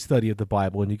scholarly study of the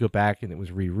Bible, and you go back, and it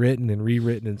was rewritten,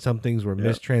 and some things were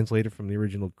mistranslated from the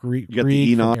original Greek, you got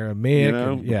the Enoch, from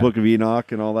Aramaic, the Book of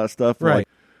Enoch, and all that stuff. Right. Like,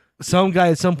 some guy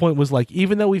at some point was like,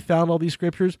 even though we found all these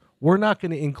scriptures, we're not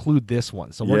going to include this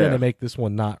one. So we're going to make this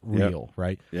one not real,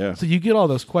 right? Yeah. So you get all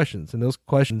those questions, and those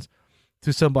questions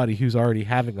to somebody who's already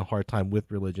having a hard time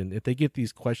with religion, if they get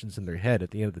these questions in their head,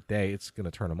 at the end of the day, it's going to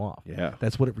turn them off. Yeah.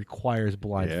 That's what it requires,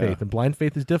 blind faith. And blind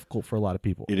faith is difficult for a lot of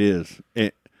people. It is.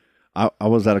 I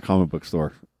was at a comic book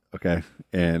store, okay,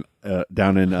 and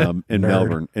down in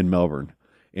Melbourne.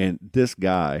 And this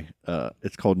guy,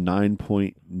 it's called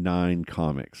 9.9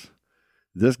 Comics.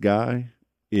 This guy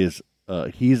is,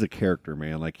 he's a character,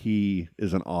 man. Like he's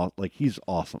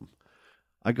awesome.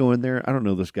 I go in there. I don't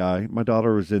know this guy. My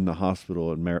daughter was in the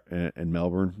hospital in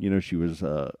Melbourne. She was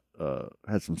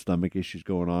had some stomach issues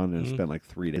going on and spent like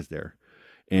 3 days there.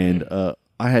 And there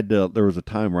was a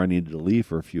time where I needed to leave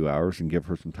for a few hours and give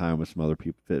her some time with some other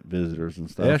people, visitors and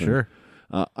stuff. Yeah, sure.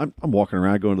 I'm walking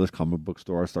around, going to this comic book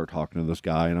store. I start talking to this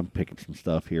guy, and I'm picking some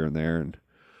stuff here and there. And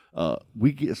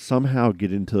we somehow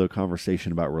get into a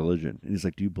conversation about religion. And he's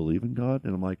like, "Do you believe in God?"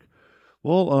 And I'm like,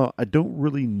 "Well, I don't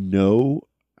really know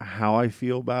how I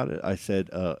feel about it." I said,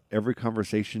 "Every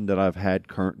conversation that I've had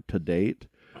current to date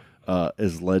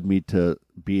has led me to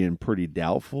being pretty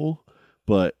doubtful,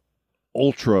 but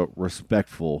ultra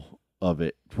respectful of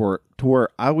it. To where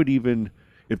I would even,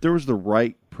 if there was the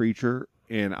right preacher."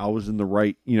 And I was in the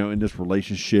right, in this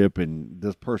relationship, and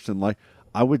this person, like,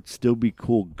 I would still be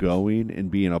cool going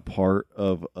and being a part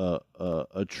of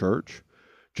a church,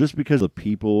 just because of the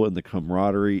people and the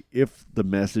camaraderie. If the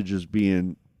message is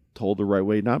being told the right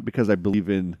way, not because I believe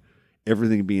in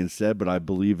everything being said, but I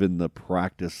believe in the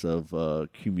practice of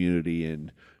community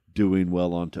and doing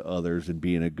well unto others and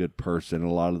being a good person.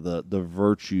 A lot of the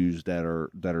virtues that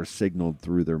are signaled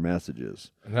through their messages.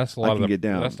 And that's a lot of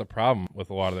that's the problem with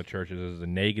a lot of the churches is the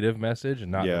negative message and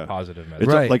not the positive message.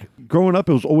 It's like growing up,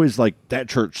 it was always like, that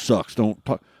church sucks. Don't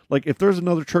talk. Like if there's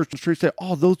another church in the street, say,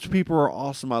 "Oh, those people are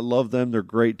awesome. I love them. They're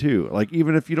great too." Like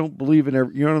even if you don't believe in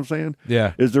you know what I'm saying?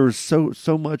 Yeah. Is there was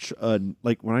so much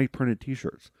like when I printed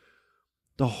T-shirts,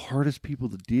 the hardest people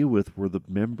to deal with were the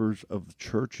members of the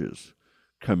churches.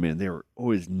 Come in, they were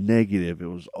always negative. It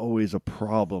was always a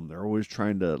problem. They're always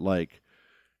trying to like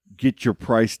get your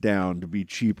price down to be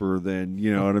cheaper than,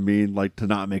 you know what I mean, like to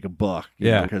not make a buck,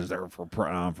 because they're for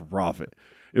profit.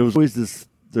 It was always this.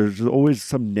 There's always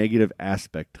some negative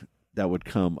aspect that would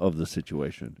come of the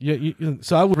situation. Yeah,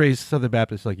 so I was raised Southern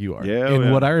Baptist like you are. Yeah,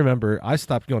 and what I remember, I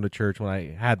stopped going to church when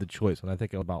I had the choice. When I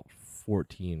think I was about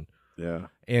 14. Yeah,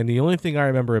 and the only thing I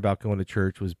remember about going to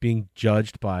church was being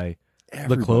judged by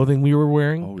the clothing we were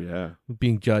wearing. Oh, yeah.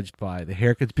 Being judged by the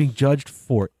haircuts, being judged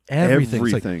for everything.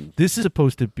 It's like, this is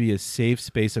supposed to be a safe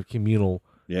space of communal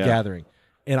gathering.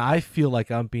 And I feel like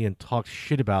I'm being talked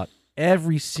shit about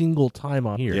every single time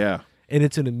I'm here. Yeah. And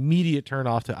it's an immediate turn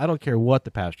off to, I don't care what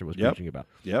the pastor was preaching about.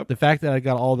 Yep. The fact that I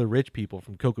got all the rich people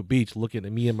from Cocoa Beach looking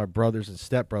at me and my brothers and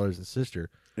stepbrothers and sister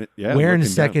wearing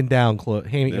hand-me-down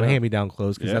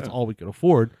clothes because that's all we could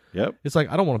afford. Yep. It's like,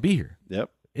 I don't want to be here. Yep.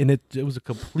 And it was a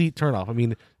complete turnoff. I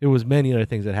mean, there was many other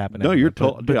things that happened. No, you're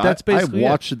told. But that's basically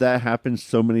I've watched that happen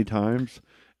so many times.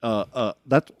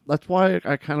 That's why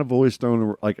I kind of always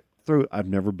I've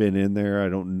never been in there. I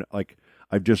don't like.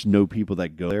 I just know people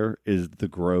that go there. Is the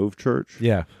Grove Church?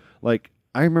 Yeah. Like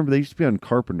I remember they used to be on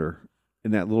Carpenter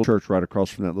in that little church right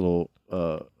across from that little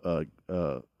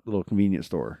convenience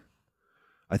store.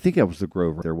 I think that was the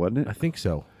Grove right there, wasn't it? I think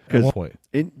so. At one point,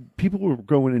 and people were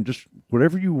going in just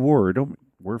whatever you wore. Don't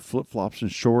wear flip flops and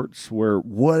shorts. Wear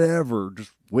whatever.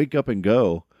 Just wake up and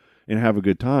go. and have a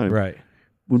good time. Right.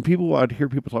 When people I'd hear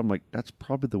people talking, like, that's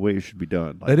probably the way it should be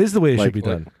done. Like, that is the way it should be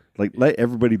done. Like, let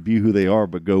everybody be who they are,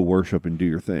 but go worship and do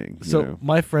your thing. So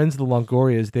my friends, the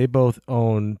Longorias, they both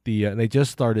own and they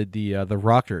just started the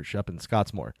Rock Church up in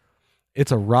Scottsmore.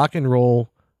 It's a rock and roll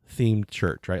themed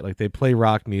church, right? Like they play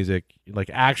rock music, like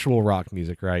actual rock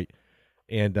music, right?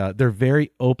 And they're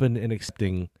very open and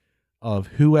accepting of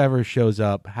whoever shows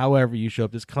up, however you show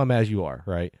up, just come as you are,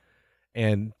 right?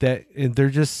 And they're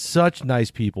just such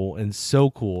nice people and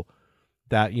so cool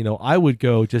that, I would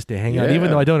go just to hang out,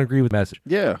 even though I don't agree with the message.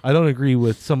 Yeah. I don't agree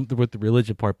with the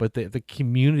religion part, but the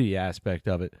community aspect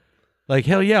of it. Like,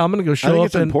 hell yeah, I'm going to go show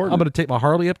up and important. I'm going to take my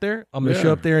Harley up there. I'm going to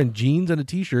show up there in jeans and a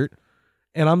t-shirt,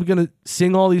 and I'm going to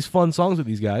sing all these fun songs with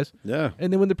these guys. Yeah.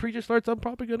 And then when the preacher starts, I'm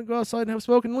probably going to go outside and have a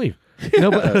smoke and leave.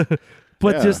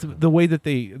 But just the way that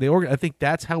they organize, I think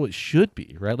that's how it should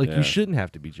be, right? Like you shouldn't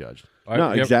have to be judged.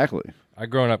 Exactly. I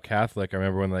growing up Catholic, I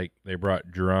remember when they brought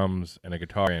drums and a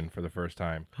guitar in for the first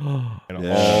time, and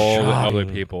all the other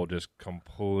people just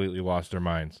completely lost their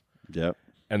minds. Yep.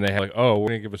 And they had like, oh, we're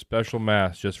gonna give a special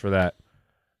mass just for that,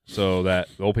 so that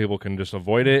the old people can just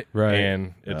avoid it, right?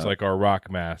 And it's like our rock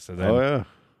mass. And then,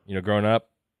 growing up,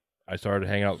 I started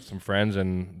hanging out with some friends,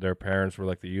 and their parents were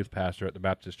like the youth pastor at the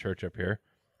Baptist church up here.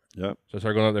 Yep. So I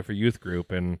started going out there for youth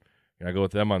group, and I go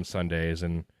with them on Sundays,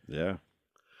 and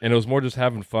and it was more just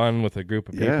having fun with a group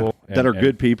of people that are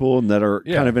good people and that are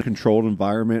kind of in a controlled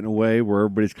environment in a way where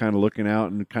everybody's kind of looking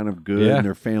out and kind of good and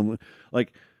their family.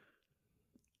 Like,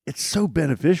 it's so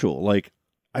beneficial. Like,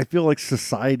 I feel like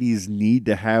societies need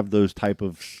to have those type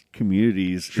of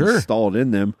communities installed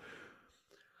in them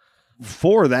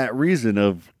for that reason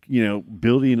of,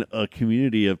 building a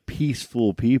community of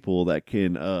peaceful people that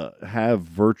can have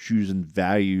virtues and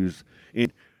values.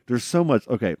 And there's so much.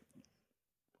 Okay,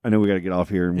 I know we got to get off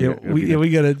here. And we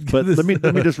got to. But let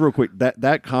me just real quick.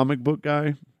 That comic book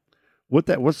guy,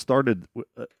 what started.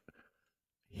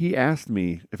 He asked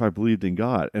me if I believed in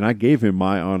God, and I gave him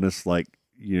my honest,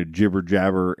 jibber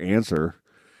jabber answer.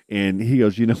 And he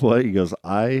goes, you know what? He goes,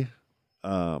 my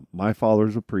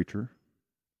father's a preacher,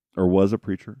 or was a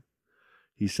preacher.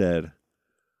 He said,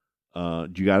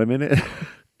 "Do you got a minute?"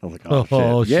 I was like,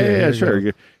 "Oh, shit. Yeah,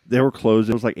 sure." They were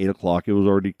closed. It was like 8:00. It was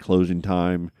already closing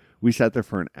time. We sat there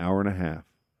for an hour and a half,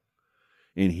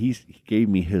 and he gave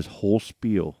me his whole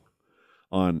spiel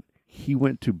on. He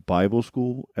went to Bible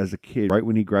school as a kid. Right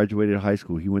when he graduated high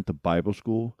school, he went to Bible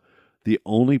school. The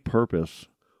only purpose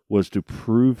was to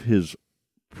prove his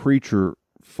preacher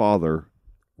father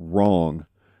wrong,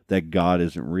 that God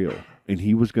isn't real, and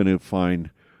he was going to find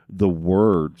the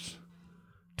words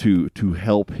to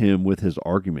help him with his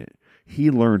argument. He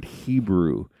learned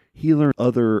Hebrew. He learned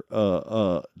other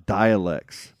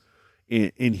dialects,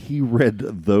 and he read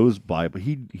those Bible.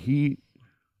 He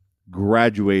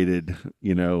graduated,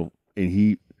 and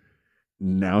he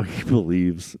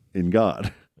believes in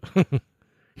God.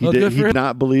 He did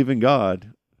not believe in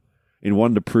God and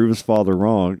wanted to prove his father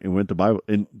wrong and went to Bible.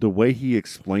 And the way he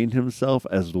explained himself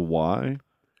as to why,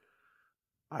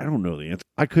 I don't know the answer.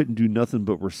 I couldn't do nothing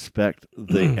but respect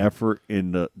the effort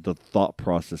and the thought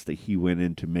process that he went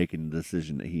into making the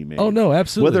decision that he made. Oh, no,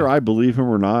 absolutely. Whether I believe him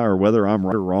or not, or whether I'm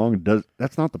right or wrong,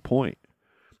 that's not the point.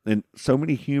 And so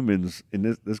many humans,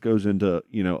 and this goes into,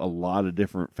 a lot of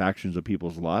different factions of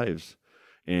people's lives,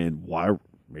 and why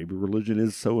maybe religion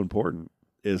is so important,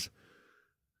 is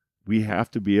we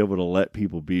have to be able to let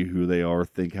people be who they are,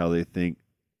 think how they think,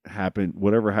 happen,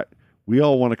 whatever. We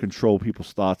all want to control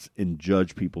people's thoughts and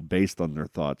judge people based on their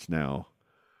thoughts now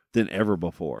than ever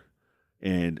before.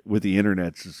 And with the internet,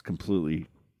 it's just completely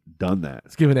done that.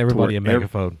 It's giving everybody a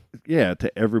megaphone.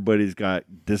 To everybody's got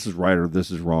this is right or this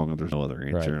is wrong, and there's no other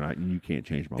answer, and you can't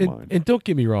change my mind. And don't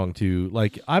get me wrong, too.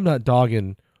 Like, I'm not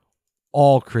dogging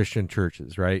all Christian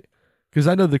churches, right? Because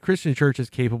I know the Christian church is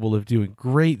capable of doing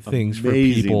great things for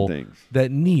people that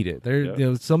need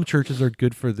it. Some churches are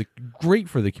great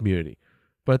for the community.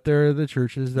 But there are the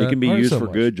churches that it can be used for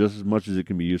much. good just as much as it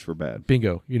can be used for bad.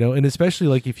 Bingo. And especially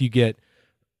like if you get,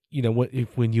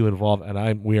 when you involve,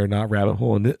 and we are not rabbit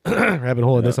hole in this,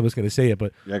 this, I'm just going to say it,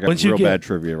 but I got once real you get bad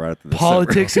trivia right after this.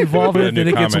 Politics involved, then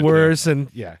it gets worse, and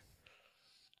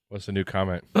What's the new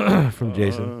comment from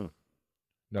Jason?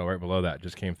 No, right below that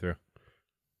just came through.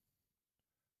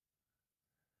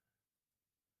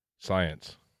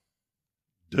 Science.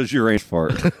 Does Uranus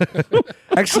fart?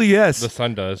 Actually, yes. The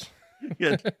sun does.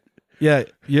 Yeah,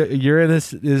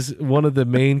 Uranus is one of the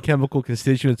main chemical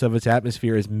constituents of its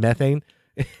atmosphere is methane,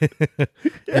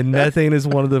 and methane is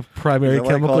one of the primary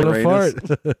chemicals in a fart.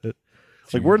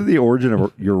 Like, where did the origin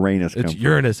of Uranus come It's from?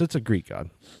 Uranus. It's a Greek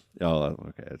god. Oh,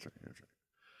 okay. That's right.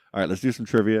 All right, let's do some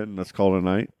trivia and let's call it a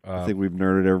night. I think we've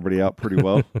nerded everybody out pretty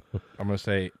well. I'm going to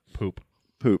say poop.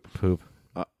 Poop. Poop.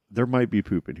 There might be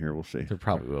poop in here. We'll see. There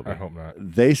probably will be. I hope not.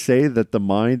 They say that the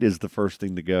mind is the first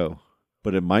thing to go,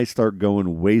 but it might start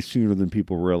going way sooner than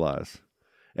people realize.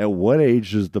 At what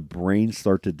age does the brain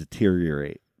start to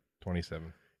deteriorate?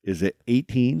 27. Is it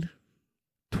 18,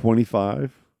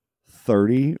 25,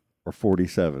 30, or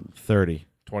 47? 30.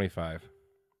 25.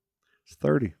 It's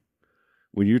 30.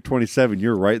 When you're 27,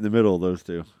 you're right in the middle of those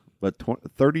two. But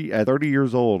 30 at 30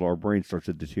 years old, our brain starts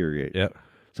to deteriorate. Yep.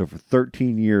 So for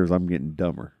 13 years, I'm getting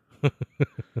dumber.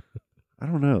 I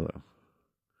don't know, though.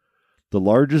 The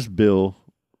largest bill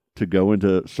to go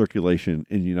into circulation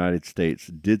in the United States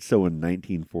did so in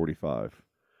 1945.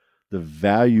 The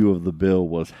value of the bill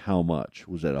was how much?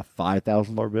 Was it a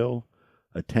 $5,000 bill,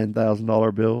 a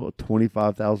 $10,000 bill, a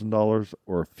 $25,000,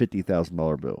 or a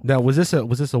 $50,000 bill? Now, was this a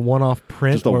one-off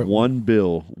print? Just a one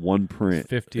bill, one print.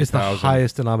 50,000. It's the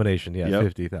highest denomination. Yeah, Yep.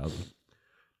 50,000.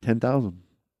 10,000.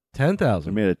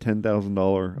 10,000. They made a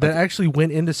 $10,000. That actually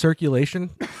went into circulation?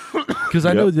 Because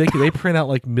I know they print out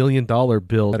like $1 million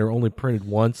bills that are only printed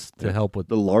once to help with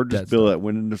the largest that bill stuff. that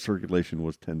went into circulation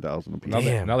was 10,000 a piece.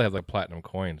 Now they have like platinum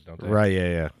coins, don't they? Right,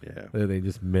 yeah. Yeah. They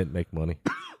just make money.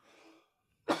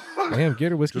 Damn,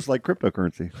 get her whiskey. Just like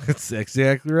cryptocurrency. That's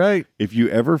exactly right. If you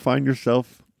ever find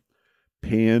yourself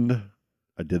I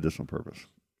did this on purpose.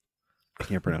 I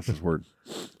can't pronounce this word.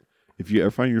 If you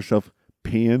ever find yourself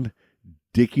pandiculating,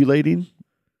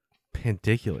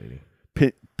 Pandiculating.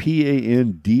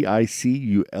 Pandiculating,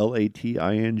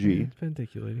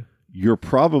 Pandiculating. you're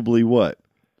probably what?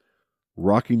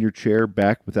 Rocking your chair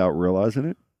back without realizing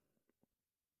it?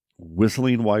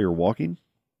 Whistling while you're walking?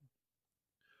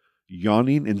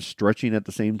 Yawning and stretching at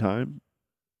the same time?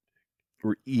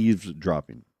 Or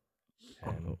eavesdropping?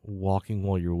 Walking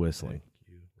while you're whistling.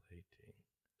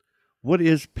 What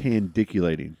is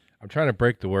pandiculating? I'm trying to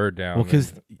break the word down. Well,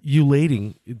 because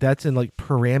ulating, that's in like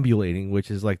perambulating, which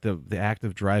is like the act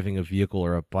of driving a vehicle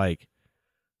or a bike.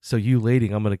 So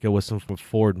ulating, I'm going to go with some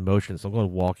forward motion. So I'm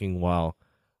going walking while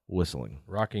whistling.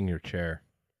 Rocking your chair.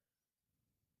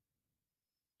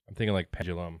 I'm thinking like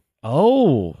pendulum.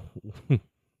 Oh,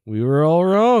 we were all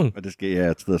wrong.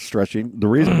 It's the stretching. The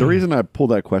reason I pulled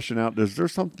that question out is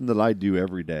there's something that I do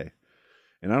every day.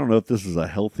 And I don't know if this is a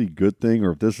healthy, good thing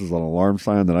or if this is an alarm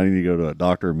sign that I need to go to a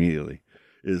doctor immediately.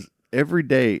 Is every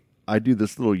day I do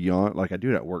this little yawn, like I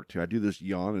do it at work too. I do this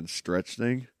yawn and stretch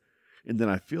thing. And then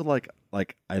I feel like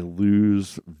I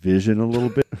lose vision a little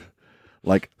bit.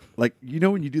 like you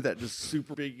know when you do that just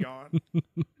super big yawn? You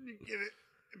get it.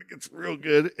 And it gets real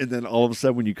good, and then all of a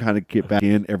sudden, when you kind of get back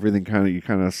in, everything you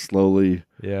kind of slowly,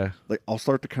 like I'll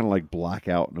start to kind of like black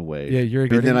out in a way. Yeah,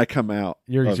 and then I come out.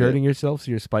 You're exerting yourself,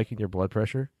 so you're spiking your blood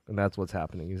pressure, and that's what's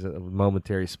happening. Is a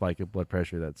momentary spike of blood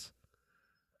pressure that's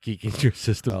geeking your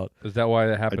system out. Is that why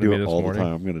that happened I do to me it this all morning? the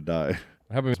time. I'm gonna die.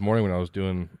 It happened this morning when I was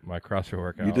doing my CrossFit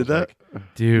workout. You did that,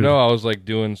 dude? No, I was like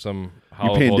doing some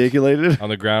hollow pandiculated on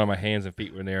the ground, and my hands and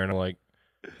feet were in the air, and I'm like,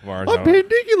 I'm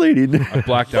pandiculating. I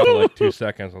blacked out for like 2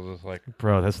 seconds. I was just like,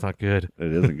 bro, that's not good.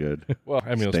 It isn't good. Well,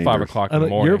 I mean, it was It's 5 o'clock in the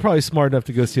morning. You're probably smart enough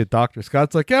to go see a doctor.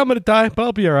 Scott's like, yeah, I'm going to die, but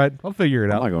I'll be all right. I'll figure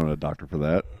it out. I'm not going to a doctor for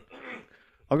that.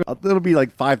 It'll be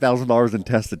like $5,000 in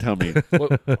tests to tell me.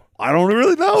 I don't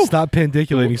really know. Stop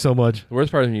pandiculating so much. The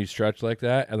worst part is when you stretch like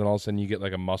that, and then all of a sudden you get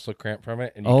like a muscle cramp from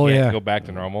it, and you can't go back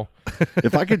to normal.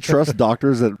 If I could trust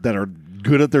doctors that are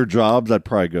good at their jobs, I'd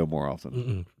probably go more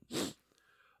often.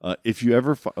 If you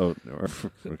ever...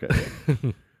 okay.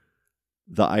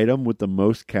 The item with the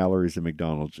most calories at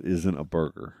McDonald's isn't a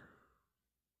burger.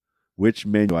 Which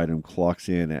menu item clocks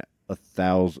in at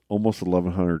 1,000, almost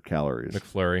 1,100 calories?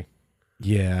 McFlurry.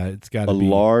 Yeah, it's got to a be.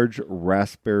 large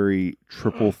raspberry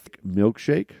triple thick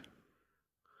milkshake,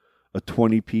 a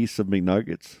 20-piece of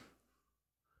McNuggets,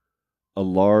 a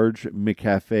large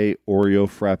McCafe Oreo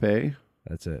frappe.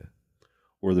 That's it.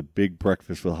 Or the big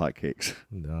breakfast with hotcakes.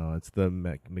 No, it's the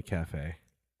McCafe.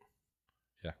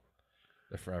 Yeah,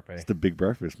 the frappe. It's the big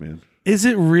breakfast, man. Is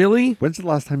it really? When's the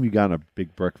last time you got a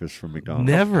big breakfast from McDonald's?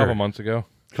 Never. A couple months ago.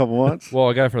 Couple months? Well,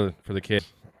 I got it for the kids.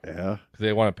 Yeah. Because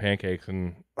they wanted pancakes,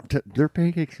 and their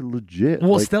pancakes are legit.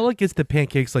 Well, Stella gets the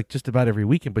pancakes like just about every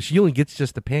weekend, but she only gets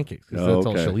just the pancakes because that's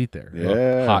all she'll eat there.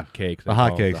 Yeah. Hot cakes. The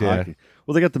hot cakes, yeah.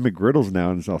 Well, they got the McGriddles now,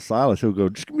 and South Silas, he'll go,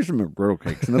 just give me some McGriddle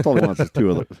cakes, and that's all he wants is 2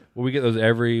 of those. Well, we get those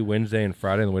every Wednesday and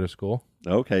Friday on the way to school.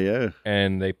 Okay, yeah.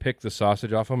 And they pick the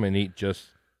sausage off them and eat just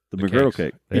the McGriddle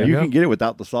cake. There And you you go. can get it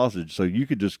without the sausage, so you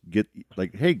could just get,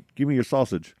 like, hey, give me your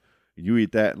sausage. And you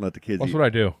eat that and let the kids That's eat. what I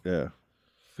do. Yeah.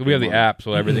 So we have the app,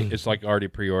 so everything it's like already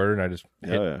pre-ordered, and I just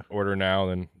hit order now,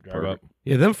 and then drive up.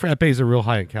 Yeah, them frappes are real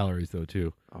high in calories though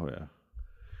too. Oh yeah.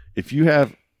 If you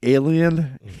have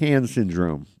alien hand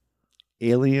syndrome,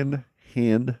 you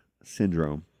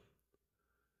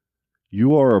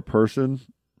are a person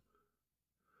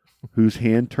whose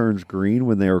hand turns green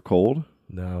when they are cold.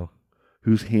 No.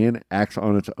 Whose hand acts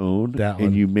on its own,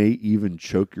 and you may even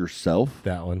choke yourself.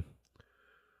 That one.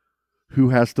 Who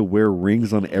has to wear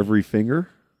rings on every finger?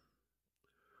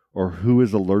 Or who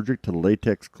is allergic to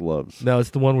latex gloves? No, it's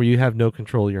the one where you have no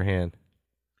control of your hand.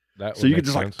 So you can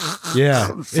just like yeah,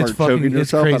 start it's fucking choking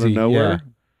yourself it's crazy. out of nowhere. Yeah.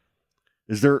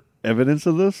 Is there evidence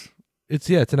of this? It's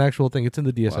an actual thing. It's in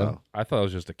the DSM. Wow. I thought it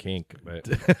was just a kink, but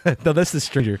no, that's the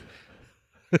stranger.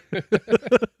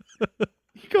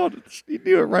 You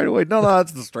knew it right away. No,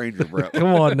 that's the stranger, bro.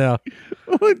 Come on now.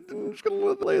 I'm just gonna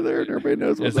let it lay there, and everybody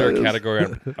knows what is there that a category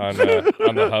on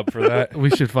the hub for that? We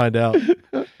should find out.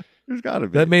 There's got to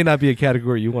be. That may not be a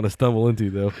category you want to stumble into,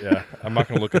 though. Yeah, I'm not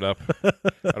going to look it up.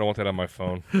 I don't want that on my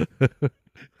phone.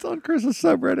 It's on Chris's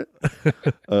subreddit.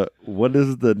 What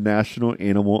is the national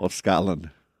animal of Scotland?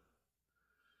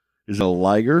 Is it a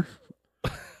liger,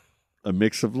 a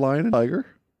mix of lion and tiger,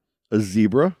 a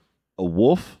zebra, a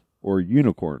wolf, or a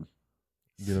unicorn?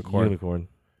 Unicorn.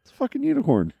 It's a fucking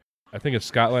unicorn. I think if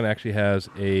Scotland actually has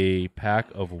a pack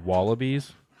of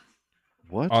wallabies.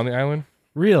 What? On the island.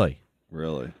 Really?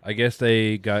 Really? I guess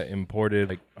they got imported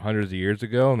like hundreds of years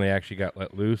ago, and they actually got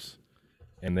let loose,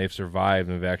 and they've survived,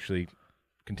 and they've actually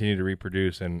continued to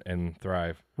reproduce and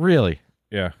thrive. Really?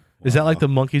 Yeah. Is that like the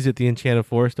monkeys at the Enchanted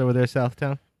Forest over there,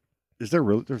 Southtown? Is there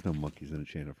really? There's no monkeys in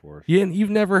Enchanted Forest. Yeah, you've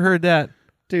never heard that?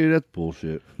 Dude, that's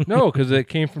bullshit. No, because it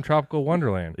came from Tropical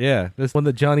Wonderland. Yeah, that's one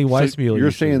that Johnny Weissmuller.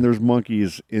 You're saying there's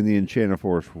monkeys in the Enchanted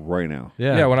Forest right now?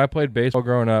 Yeah. When I played baseball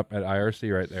growing up at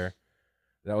IRC right there,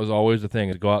 that was always the thing,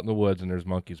 is go out in the woods and there's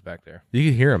monkeys back there. You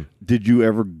can hear them. Did you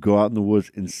ever go out in the woods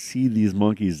and see these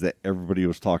monkeys that everybody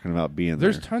was talking about being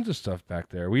there? There's tons of stuff back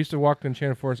there. We used to walk the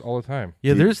Enchanted Forest all the time.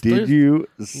 Yeah, Did you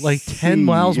like 10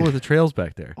 miles worth of trails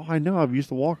back there? Oh, I know. I've used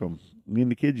to walk them. Me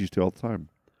and the kids used to all the time.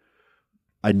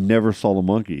 I never saw a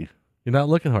monkey. You're not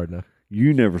looking hard enough.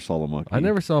 You never saw a monkey. I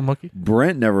never saw a monkey.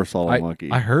 Brent never saw a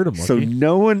monkey. I heard a monkey. So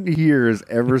no one here has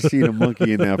ever seen a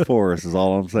monkey in that forest is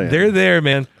all I'm saying. They're there,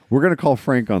 man. We're going to call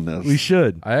Frank on this. We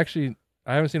should. I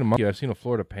haven't seen a monkey. I've seen a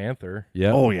Florida panther.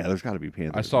 Yeah. Oh, yeah. There's got to be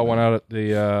panthers. I saw one out at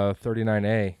the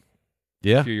 39A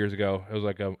Yeah. a few years ago. It was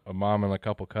like a mom and a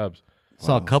couple cubs.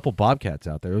 Saw a couple bobcats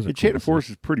out there. It was Enchanted Forest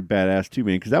is pretty badass too,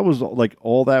 man. Because that was like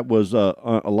all that was. A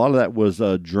lot of that was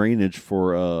drainage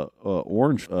for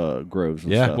orange groves.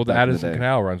 And stuff well, the back in Addison day.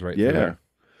 Canal runs right through there.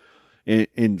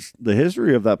 And the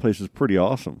history of that place is pretty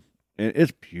awesome, and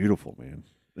it's beautiful, man.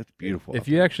 It's beautiful. If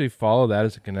you actually follow the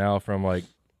Addison Canal from like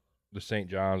the St.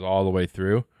 John's all the way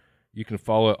through, you can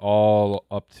follow it all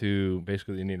up to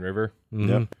basically the Indian River. Mm-hmm.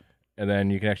 Yep. And then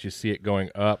you can actually see it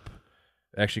going up.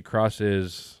 It actually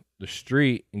crosses the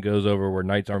street and goes over where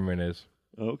Knight's Armament is.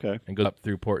 Okay. And goes up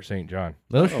through Port St. John.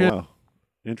 No shit. Wow.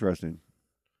 Interesting.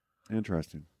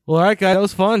 Well, all right, guys. That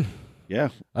was fun. Yeah.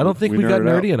 I don't think we got nerded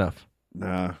out. nerdy enough.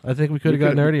 Nah. I think we could have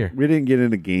got nerdier. We didn't get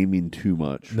into gaming too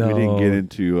much. No. We didn't get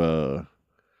into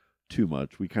too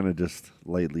much. We kind of just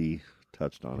lightly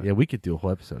touched on it. Yeah, we could do a whole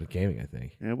episode of gaming, I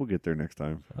think. Yeah, we'll get there next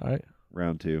time. All right.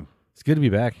 Round 2. It's good to be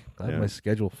back. Glad Yeah. my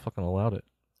schedule fucking allowed it.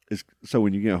 So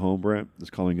when you get home, Brent, is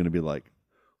Colleen going to be like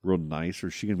real nice, or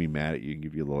is she going to be mad at you and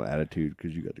give you a little attitude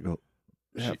because you got to go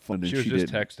have fun? She and was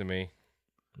just didn't? texting me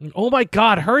Oh my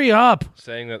God! Hurry up!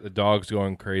 saying that the dog's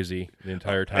going crazy the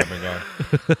entire time we're gone.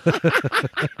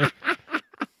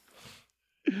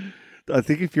 I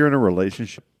think if you're in a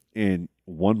relationship and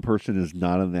one person is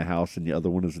not in the house and the other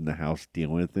one is in the house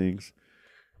dealing with things,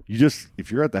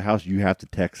 if you're at the house, you have to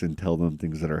text and tell them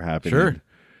things that are happening. Sure.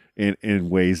 In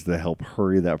ways to help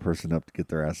hurry that person up to get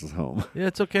their asses home. Yeah,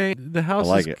 it's okay. The house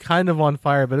like is it. kind of on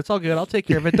fire, but it's all good. I'll take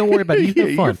care of it. Don't worry about it. You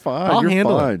have Yeah, fun. you're fine. I'll You're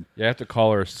handle fine. You have to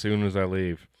call her as soon as I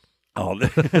leave. Oh,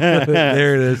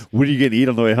 There it is. What are you going to eat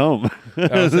on the way home? I'm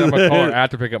going to call her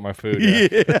after pick up my food.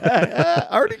 Yeah.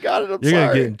 I already got it. I'm You're sorry.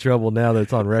 gonna get in trouble now that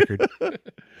it's on record.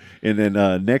 And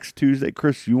then next Tuesday,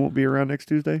 Chris, you won't be around next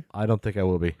Tuesday? I don't think I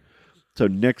will be. So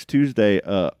next Tuesday,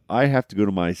 I have to go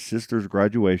to my sister's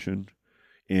graduation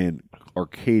in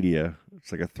Arcadia.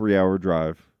 It's like a 3-hour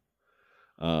drive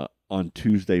on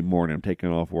Tuesday morning. I'm taking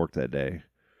off work that day.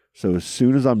 So as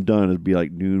soon as I'm done, it'll be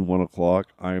like noon, 1 o'clock.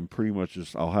 I am pretty much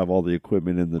I'll have all the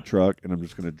equipment in the truck, and I'm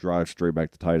just going to drive straight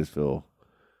back to Titusville.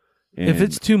 If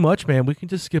it's too much, man, we can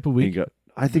just skip a week.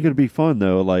 I think it'd be fun,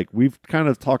 though. Like, we've kind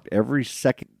of talked every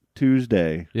second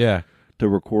Tuesday Yeah. to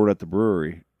record at the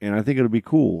brewery, and I think it'll be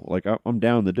cool. Like, I'm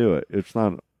down to do it. It's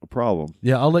not a problem.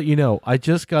 Yeah, I'll let you know. I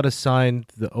just got assigned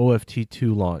the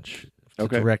OFT2 launch to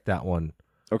Okay. direct that one.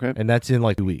 Okay. And that's in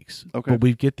like 2 weeks. Okay. But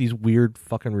we get these weird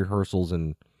fucking rehearsals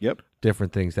and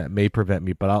different things that may prevent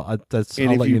me. But I'll let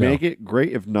you you know. make it,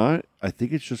 great. If not, I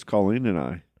think it's just Colleen and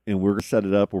I. And we're going to set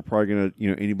it up. We're probably going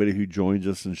to, anybody who joins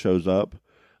us and shows up,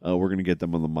 we're going to get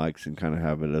them on the mics and kind of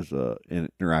have it as an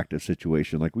interactive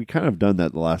situation. Like we kind of done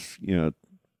that the last,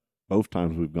 both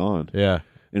times we've gone. Yeah.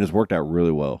 And it's worked out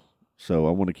really well. So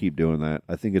I want to keep doing that.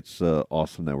 I think it's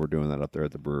awesome that we're doing that up there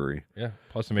at the brewery. Yeah.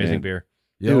 Plus amazing beer.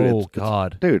 Dude,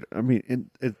 God. Dude, I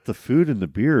mean, the food and the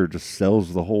beer just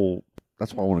sells the whole.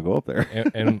 That's why I want to go up there.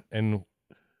 and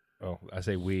I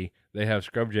say we. They have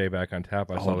Scrub J back on tap.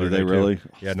 I saw do they really? Too.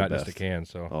 Yeah, not just a can.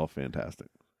 So. Oh, fantastic.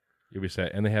 You'll be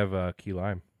set. And they have key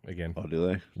lime again. Oh, do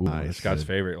they? Ooh, nice. Scott's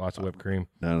favorite. Lots of whipped cream.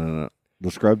 No.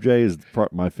 The Scrub J is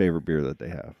my favorite beer that they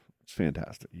have. It's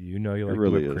fantastic. You know you like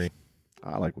really whipped cream.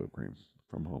 I like whipped cream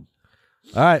from home.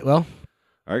 All right, well.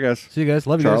 All right, guys. See you guys.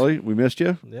 Love you Charlie, guys. we missed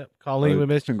you. Yep. Colleen, we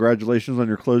missed you. Congratulations on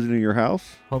your closing of your house.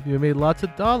 Hope you made lots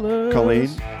of dollars. Colleen,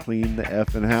 clean the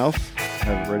effing house.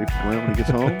 Have it ready for Brent when he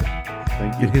gets home.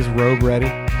 Thank you. Get his robe ready.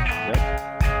 Yep.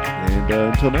 And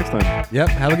until next time. Yep.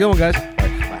 Have a good one, guys.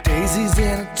 Daisy's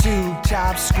in a tube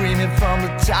top, screaming from the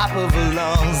top of her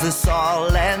lungs. This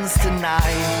all ends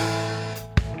tonight.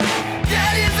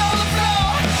 Daddy's on the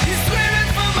floor, he's screaming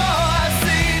for more.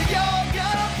 Saying you're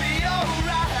gonna be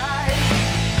alright.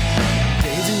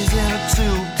 Daisy's in a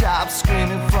tube top,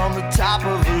 screaming from the top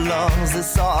of her lungs.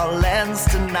 This all ends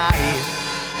tonight.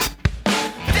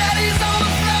 Daddy's on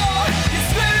the floor, he's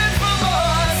screaming for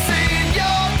more. Saying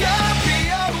you're gonna be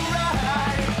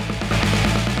alright.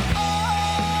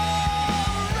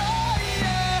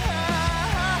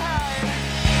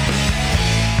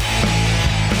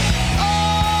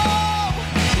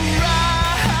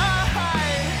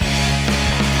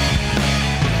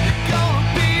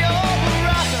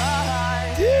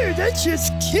 Dude, that's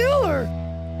just killer.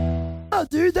 Oh,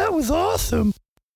 dude, that was awesome.